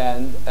 summer,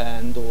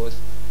 and those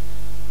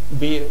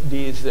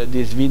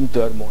these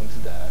winter months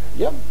there.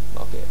 Yeah,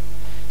 okay.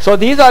 So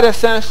these are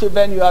essentially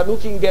when you are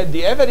looking at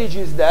the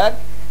averages there.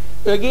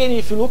 Again,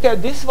 if you look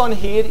at this one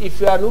here, if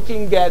you are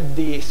looking at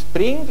the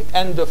spring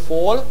and the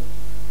fall,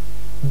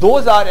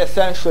 those are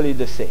essentially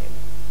the same.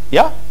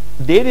 Yeah,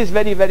 there is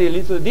very, very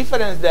little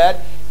difference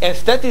there, and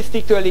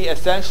statistically,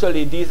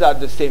 essentially, these are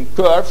the same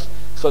curves,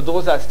 so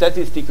those are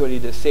statistically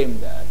the same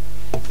there.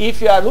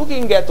 If you are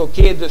looking at,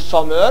 okay, the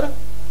summer,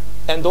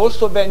 and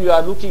also when you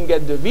are looking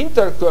at the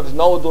winter curves,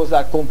 now those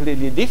are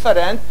completely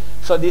different.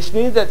 So this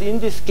means that in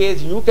this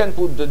case, you can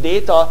put the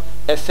data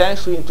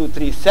essentially into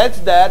 3 sets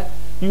there.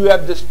 You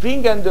have the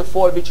spring and the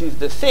fall, which is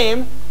the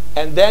same,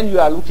 and then you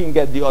are looking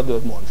at the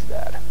other months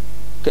there.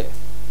 Okay.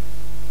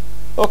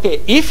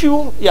 Okay, if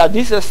you, yeah,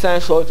 this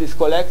essential is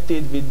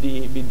collected with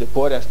the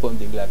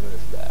corresponding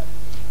levels there.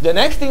 The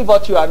next thing,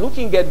 what you are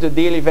looking at the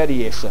daily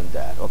variation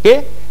there,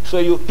 okay? So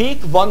you pick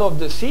one of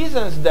the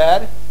seasons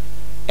there,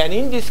 and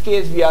in this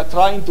case, we are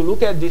trying to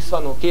look at this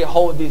one, okay,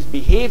 how it is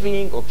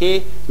behaving,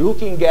 okay,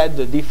 looking at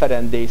the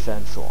different days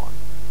and so on.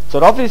 So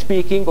roughly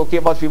speaking, okay,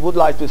 what we would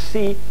like to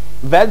see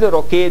whether,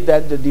 okay,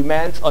 that the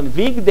demands on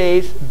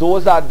weekdays,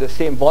 those are the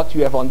same what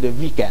you have on the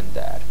weekend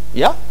there.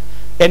 Yeah?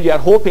 And we are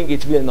hoping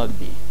it will not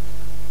be.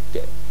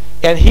 Okay.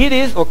 And here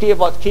is, okay,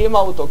 what came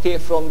out, okay,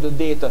 from the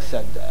data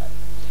set there.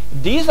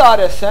 These are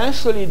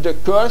essentially the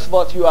curves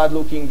what you are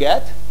looking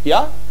at,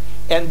 yeah?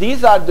 And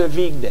these are the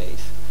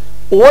weekdays.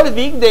 All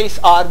weekdays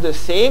are the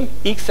same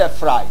except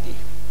Friday,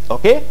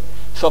 okay?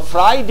 So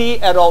Friday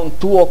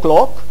around 2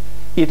 o'clock,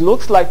 it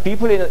looks like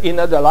people in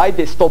the light,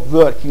 they stop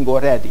working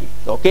already,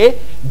 okay?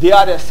 They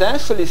are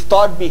essentially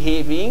start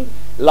behaving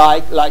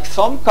like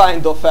some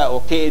kind of a,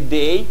 okay,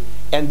 day,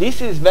 and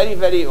this is very,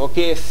 very,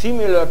 okay,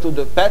 similar to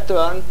the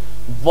pattern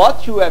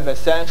what you have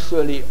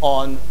essentially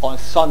on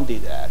Sunday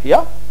there,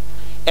 yeah?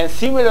 And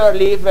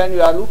similarly, when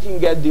you are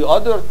looking at the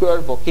other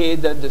curve, okay,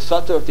 that the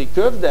Saturday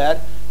curve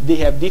there, they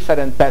have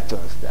different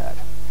patterns there.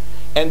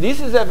 And this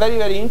is a very,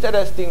 very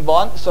interesting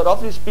one. So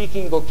roughly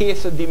speaking, okay,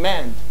 so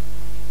demand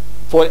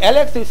for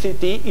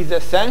electricity is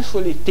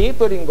essentially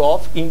tapering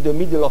off in the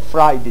middle of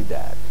Friday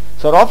there.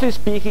 So roughly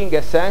speaking,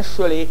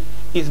 essentially,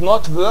 it's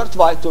not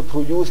worthwhile to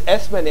produce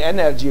as many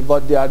energy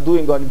what they are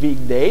doing on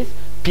weekdays.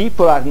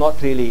 People are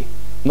not really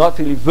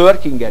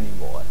working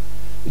anymore.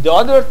 The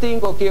other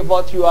thing, okay,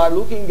 what you are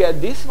looking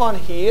at this one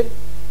here,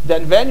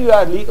 then when you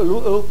are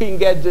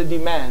looking at the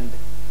demand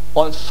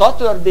on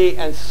Saturday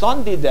and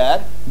Sunday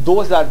there,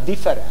 those are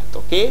different,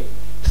 okay?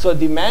 So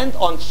demand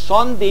on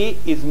Sunday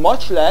is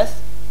much less,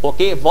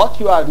 okay, what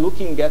you are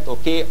looking at,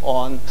 okay,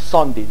 on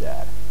Sunday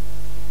there.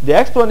 The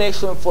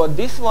explanation for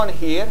this one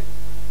here,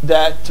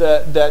 that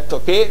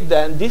okay,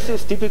 then this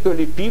is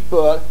typically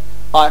people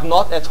are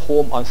not at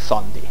home on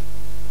Sunday.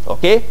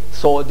 Okay,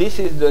 so this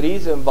is the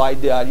reason why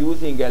they are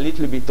using a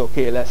little bit,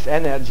 okay, less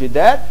energy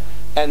there.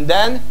 And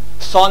then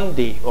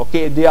Sunday,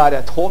 okay, they are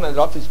at home, and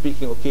roughly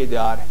speaking, okay, they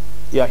are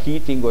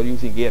heating or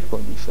using air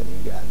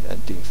conditioning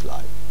and things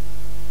like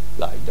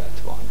that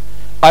one.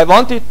 I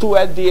wanted to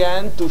at the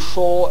end to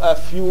show a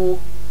few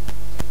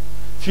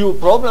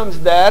problems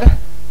there.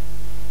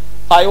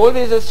 I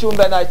always assume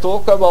when I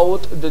talk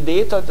about the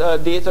data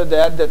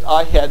there that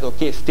I had,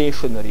 okay,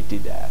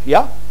 stationarity there,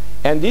 yeah?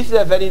 And this is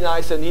a very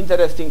nice and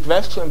interesting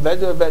question,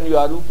 whether when you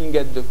are looking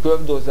at the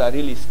curve, those are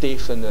really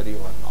stationary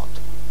or not.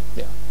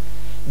 Yeah.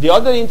 The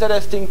other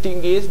interesting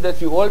thing is that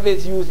we're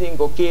always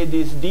using, okay,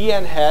 this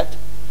dn hat,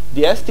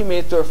 the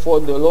estimator for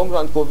the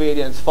long-run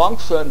covariance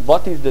function.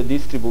 What is the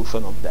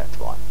distribution of that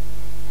one?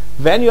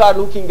 When you are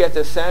looking at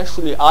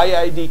essentially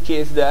IID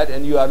case there,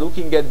 and you are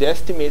looking at the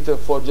estimator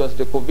for just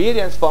the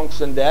covariance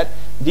function there,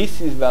 this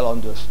is well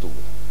understood.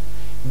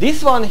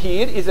 This one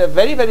here is a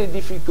very, very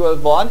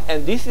difficult one,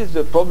 and this is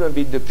the problem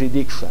with the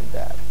prediction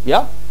there.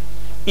 Yeah?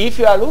 If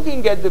you are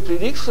looking at the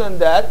prediction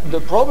there,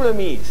 the problem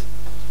is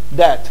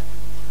that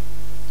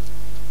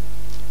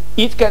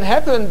it can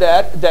happen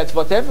there that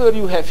whatever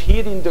you have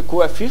here in the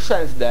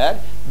coefficients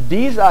there,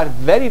 these are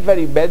very,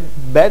 very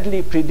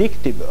badly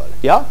predictable.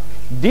 Yeah?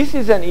 This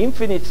is an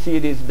infinite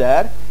series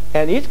there,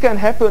 and it can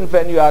happen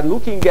when you are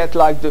looking at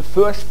like the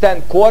first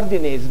 10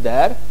 coordinates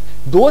there.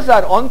 Those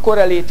are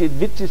uncorrelated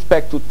with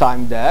respect to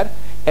time there,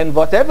 and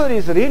whatever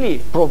is really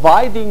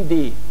providing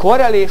the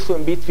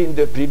correlation between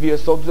the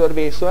previous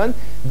observation,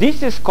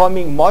 this is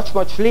coming much,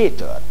 much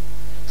later.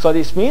 So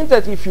this means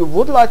that if you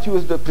would like to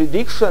use the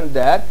prediction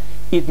there,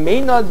 it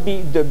may not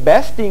be the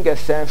best thing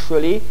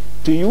essentially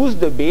to use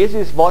the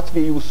basis what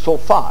we use so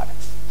far.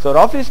 So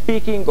roughly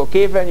speaking,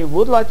 okay, when you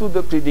would like to do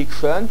the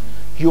prediction,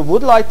 you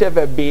would like to have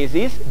a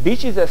basis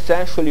which is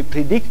essentially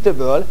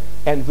predictable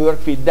and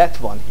work with that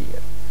one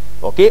here.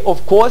 Okay,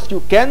 of course, you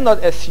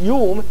cannot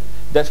assume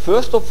that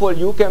first of all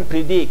you can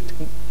predict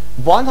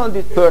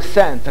 100%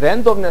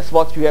 randomness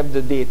what you have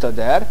the data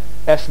there,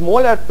 a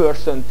smaller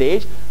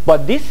percentage,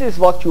 but this is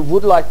what you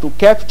would like to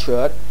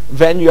capture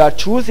when you are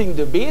choosing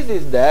the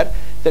basis there,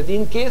 that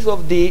in case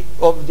of the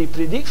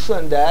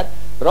prediction there,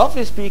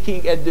 roughly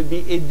speaking at the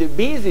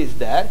basis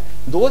there,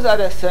 those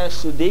are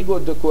essentially, they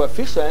got the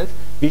coefficients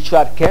which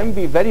can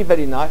be very,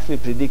 very nicely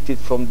predicted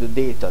from the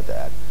data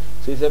there.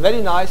 So it's a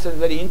very nice and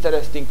very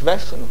interesting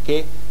question,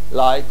 okay,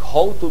 like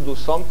how to do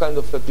some kind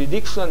of a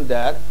prediction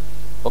there,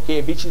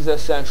 okay, which is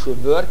essentially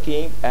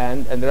working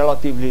and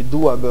relatively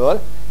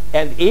doable,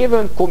 and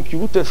even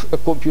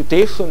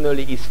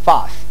computationally is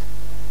fast,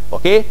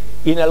 okay.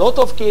 In a lot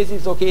of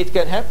cases, okay, it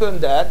can happen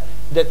there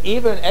that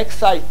even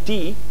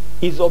xit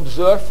is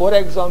observed, for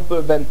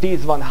example, when t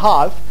is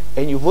 1/2,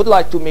 and you would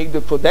like to make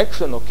the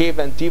prediction, okay,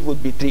 when t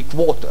would be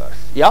 3/4,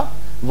 yeah.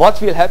 What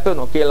will happen,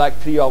 okay, like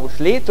 3 hours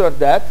later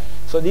there.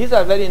 So these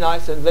are very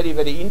nice and very,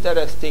 very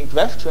interesting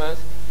questions,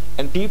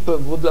 and people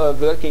would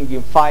working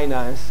in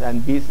finance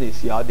and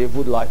business, yeah, they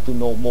would like to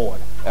know more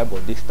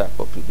about this type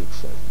of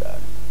predictions there.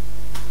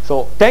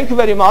 So thank you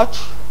very much.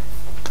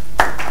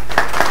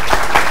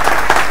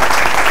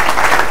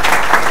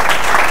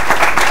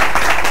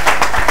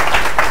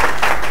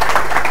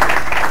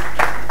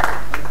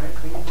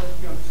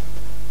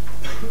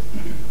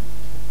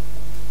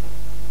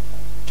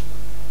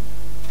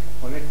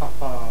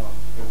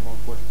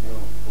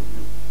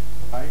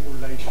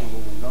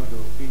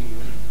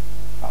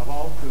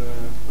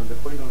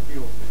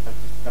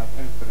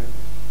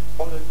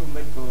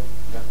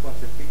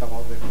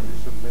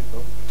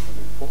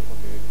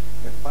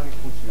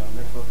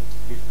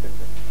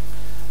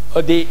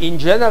 in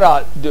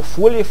general, the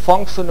fully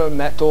functional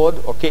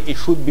method, okay, it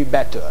should be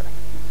better.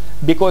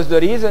 Because the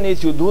reason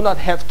is you do not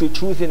have to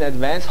choose in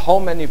advance how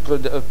many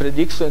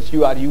predictions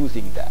you are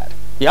using there.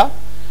 Yeah?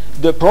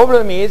 The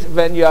problem is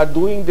when you are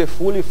doing the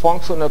fully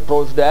functional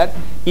approach there,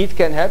 it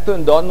can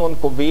happen the unknown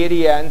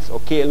covariance,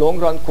 okay,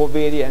 long-run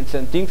covariance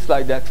and things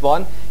like that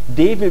one,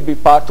 they will be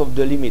part of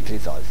the limit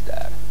results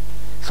there.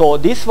 So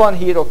this one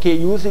here, okay,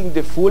 using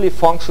the fully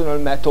functional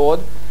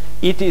method,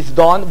 it is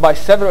done by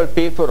several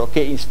papers,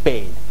 okay, in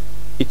Spain.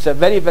 It's a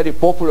very, very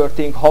popular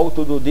thing how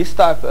to do this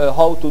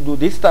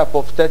type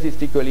of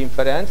statistical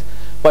inference,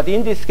 but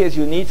in this case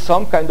you need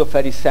some kind of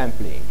a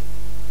resampling.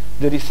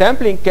 The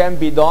resampling can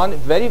be done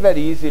very,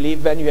 very easily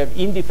when you have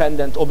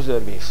independent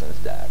observations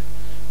there.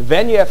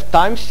 When you have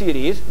time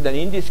series, then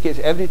in this case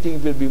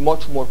everything will be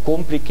much more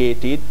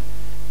complicated,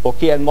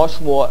 okay, and much,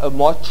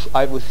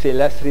 I would say,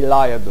 less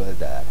reliable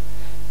there.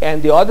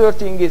 And the other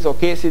thing is,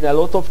 okay, so in a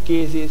lot of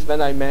cases when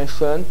I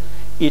mentioned,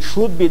 it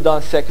should be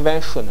done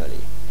sequentially.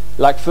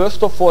 Like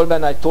first of all,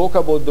 when I talk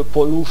about the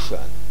pollution,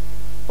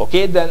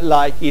 okay, then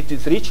like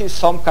it reaches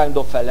some kind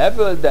of a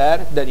level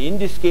there, then in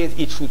this case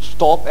it should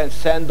stop and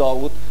send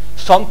out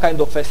some kind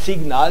of a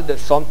signal that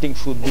something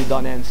should be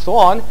done and so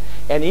on.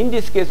 And in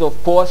this case,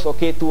 of course,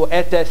 okay, to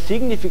attach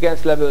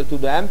significance level to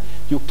them,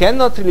 you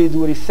cannot really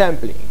do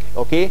resampling,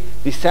 okay?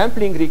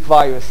 Resampling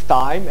requires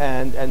time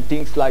and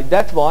things like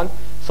that one.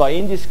 So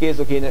in this case,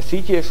 okay, in a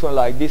situation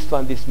like this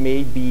one, this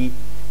may be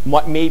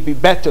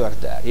better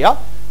there, yeah?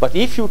 But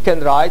if you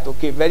can write,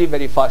 okay, very,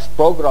 very fast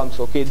programs,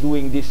 okay,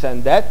 doing this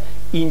and that,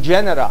 in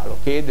general,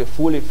 okay, the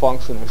fully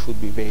functional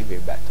should be way, way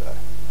better.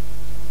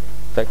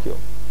 Thank you.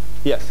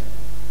 Yes?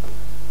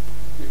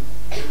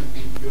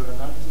 In your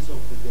analysis of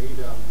the data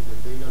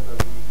that we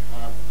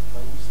have,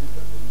 can you see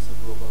that there is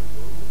a global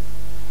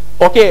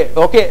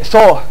warming? Okay,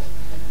 so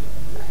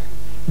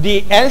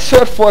the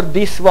answer for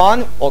this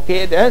one,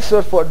 okay, the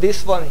answer for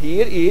this one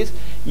here is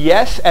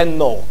yes and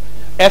no.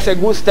 As a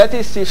good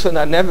statistician,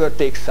 I never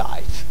take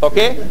sides,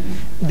 okay?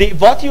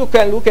 What you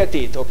can look at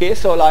it, okay,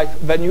 so like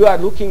when you are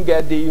looking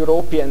at the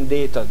European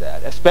data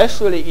there,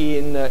 especially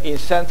in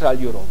Central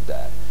Europe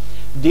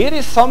there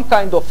is some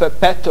kind of a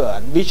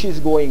pattern which is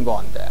going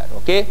on there,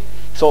 okay?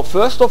 So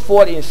first of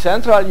all, in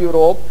Central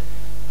Europe,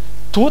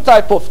 two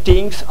types of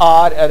things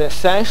are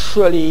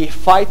essentially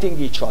fighting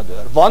each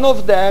other. One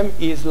of them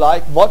is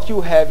like what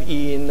you have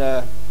in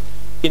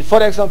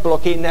for example,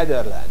 okay,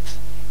 Netherlands.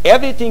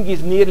 Everything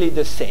is nearly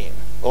the same,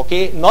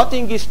 okay?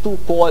 Nothing is too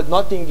cold,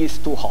 nothing is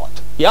too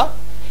hot, yeah?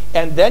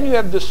 And then you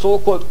have the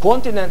so-called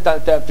continental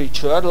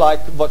temperature,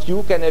 like what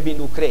you can have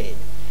in Ukraine.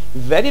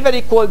 Very,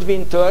 very cold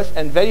winters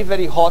and very,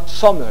 very hot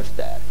summers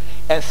there.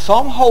 And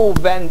somehow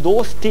when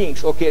those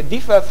things, okay,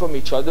 differ from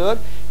each other,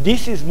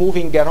 this is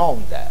moving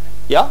around there,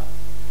 yeah?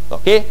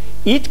 Okay?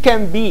 It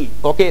can be,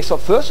 okay, so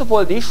first of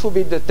all, this should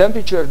be the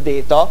temperature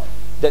data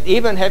that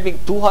even having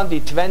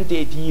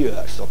 228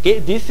 years, okay,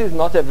 this is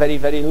not a very,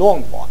 very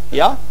long one,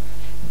 yeah?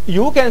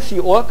 You can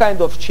see all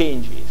kinds of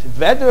changes,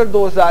 whether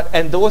those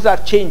are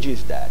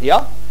changes there,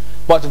 yeah?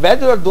 But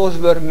whether those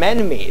were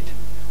man-made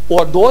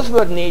or those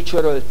were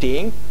natural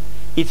things,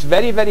 it's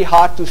very, very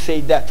hard to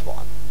say that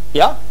one,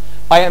 yeah?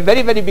 I am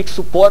very, very big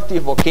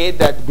supportive, okay,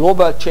 that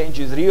global change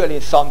is real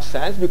in some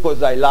sense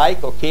because I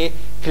like, okay,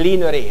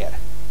 cleaner air.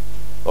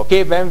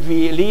 Okay, when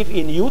we live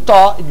in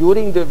Utah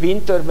during the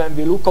winter, when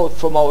we look out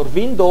from our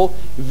window,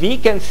 we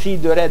can see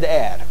the red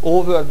air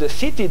over the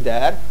city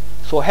there.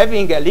 So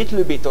having a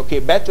little bit, okay,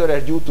 better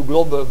air due to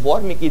global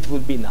warming, it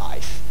would be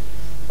nice.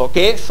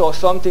 Okay, so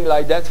something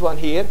like that one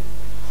here.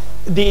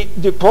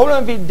 The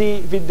problem with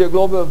the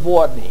global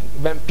warming,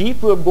 when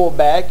people go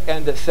back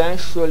and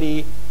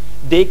essentially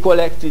they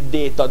collected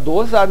data,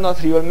 those are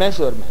not real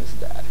measurements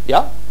there,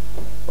 yeah?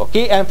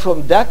 Okay, and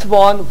from that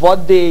one,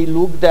 what they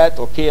looked at,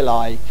 okay,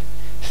 like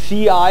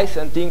sea ice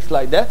and things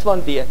like that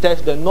one, they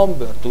attached the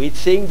number to it,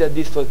 saying that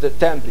this was the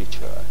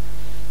temperature.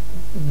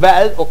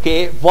 Well,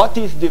 okay, what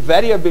is the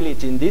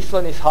variability in this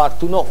one is hard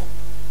to know.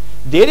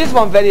 There is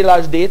one very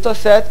large data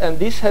set, and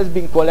this has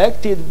been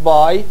collected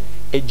by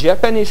a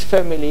Japanese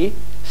family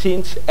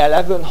since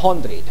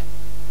 1100.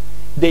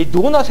 They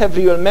do not have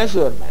real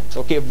measurements.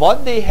 Okay,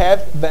 what they have,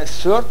 when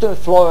certain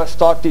flowers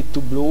started to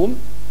bloom,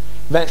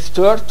 when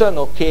certain,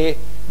 okay,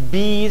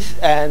 bees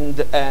and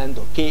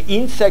okay,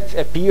 insects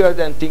appeared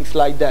and things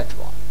like that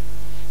one.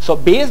 So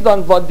based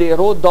on what they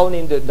wrote down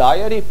in the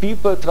diary,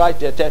 people try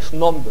to attach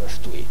numbers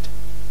to it.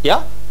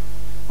 Yeah?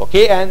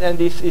 Okay, and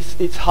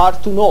it's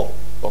hard to know,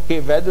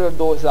 okay, whether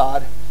those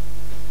are,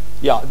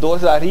 yeah,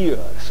 those are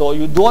real. So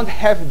you don't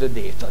have the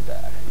data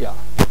there. Yeah.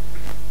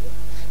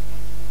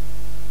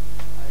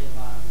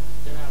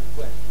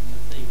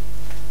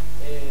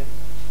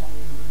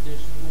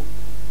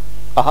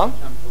 For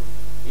example,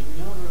 in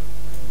your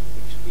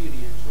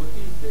experience, what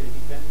is the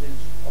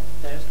dependence of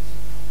tests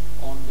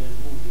on the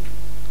smoothing?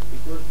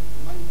 Because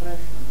in my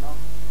impression, no,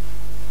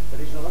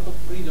 there is a lot of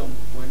freedom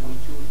when we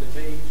choose the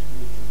base,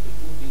 we choose the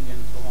smoothing,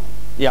 and so on.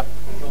 Yeah.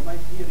 So my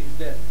theory is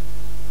that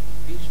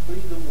this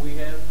freedom we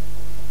have,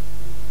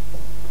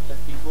 that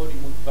before it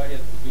would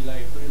vary to be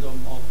like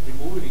freedom of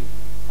removing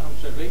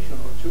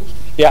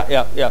Yeah,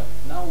 yeah, yeah.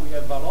 Now we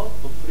have a lot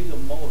of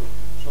freedom more.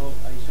 So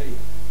I say,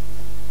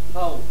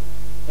 how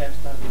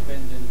tests are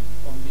dependent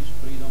on this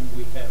freedom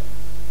we have?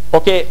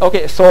 Okay,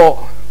 okay,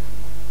 so,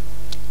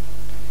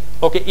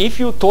 okay, if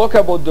you talk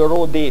about the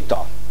raw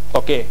data,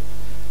 okay,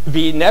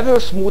 we never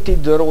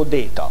smoothed the raw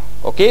data,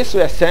 okay, so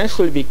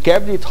essentially we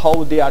kept it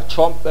how they are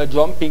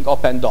jumping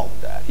up and down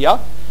there, yeah?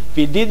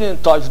 We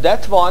didn't touch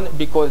that one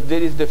because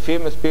there is the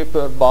famous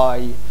paper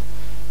by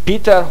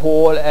Peter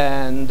Hall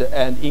and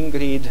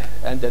Ingrid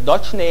and the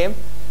Dutch name,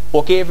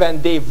 okay,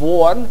 when they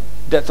warn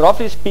that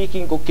roughly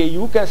speaking, okay,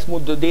 you can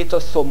smooth the data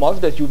so much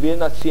that you will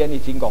not see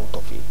anything out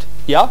of it.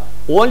 Yeah?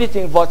 Only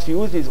thing what we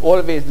use is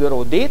always the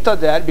raw data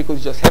there because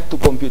you just have to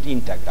compute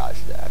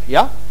integrals there.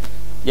 Yeah?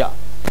 Yeah.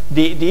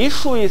 The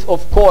issue is,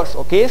 of course,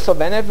 okay, so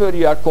whenever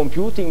you are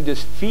computing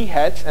these phi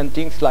hats and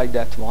things like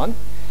that one,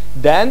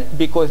 then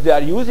because they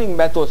are using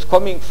methods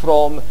coming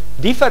from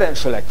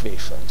differential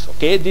equations,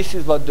 okay, this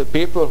is what the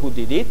paper who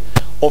did it,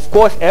 of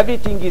course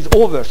everything is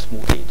over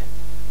smoothed.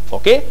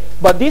 Okay,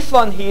 but this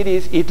one here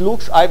is, it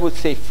looks, I would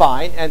say,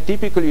 fine, and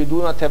typically you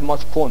do not have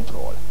much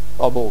control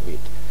above it.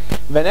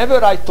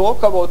 Whenever I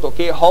talk about,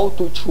 okay, how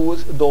to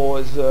choose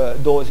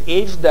those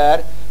age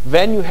there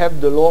when you have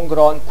the long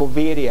run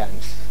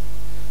covariance,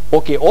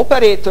 okay,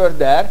 operator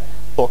there,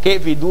 okay,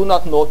 we do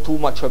not know too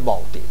much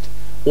about it.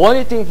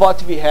 Only thing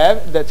what we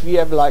have, that we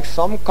have like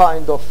some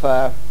kind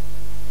of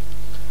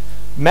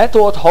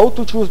method how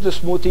to choose the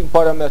smoothing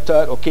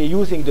parameter, okay,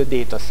 using the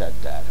data set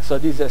there. So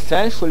this is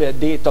essentially a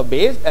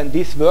database, and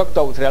this worked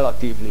out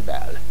relatively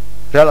well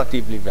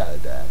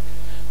there.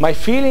 My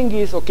feeling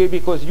is, okay,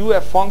 because you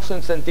have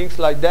functions and things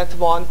like that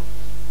one,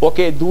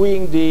 okay,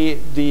 doing the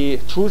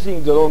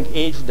choosing the wrong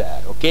age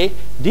there, okay,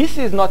 this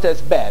is not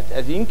as bad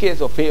as in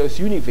case of chaos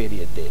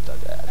univariate data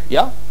there,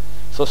 yeah?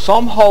 So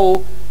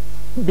somehow,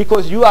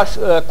 because you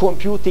are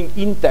computing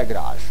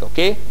integrals,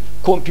 okay,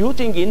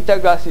 computing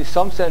integrals in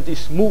some sense is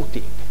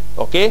smoothing,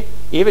 okay?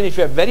 Even if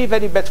you have very,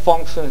 very bad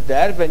functions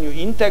there, when you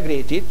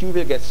integrate it, you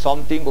will get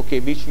something, okay,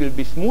 which will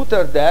be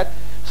smoother there.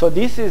 So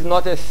this is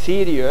not as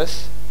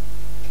serious,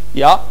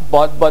 yeah,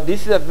 but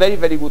this is a very,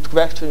 very good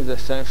question, is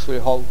essentially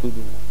how to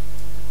do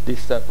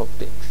this type of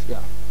things,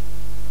 yeah.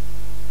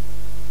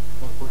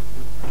 Well,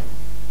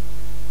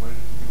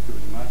 thank you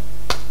very much.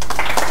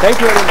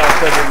 Thank you very much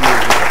for being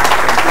here.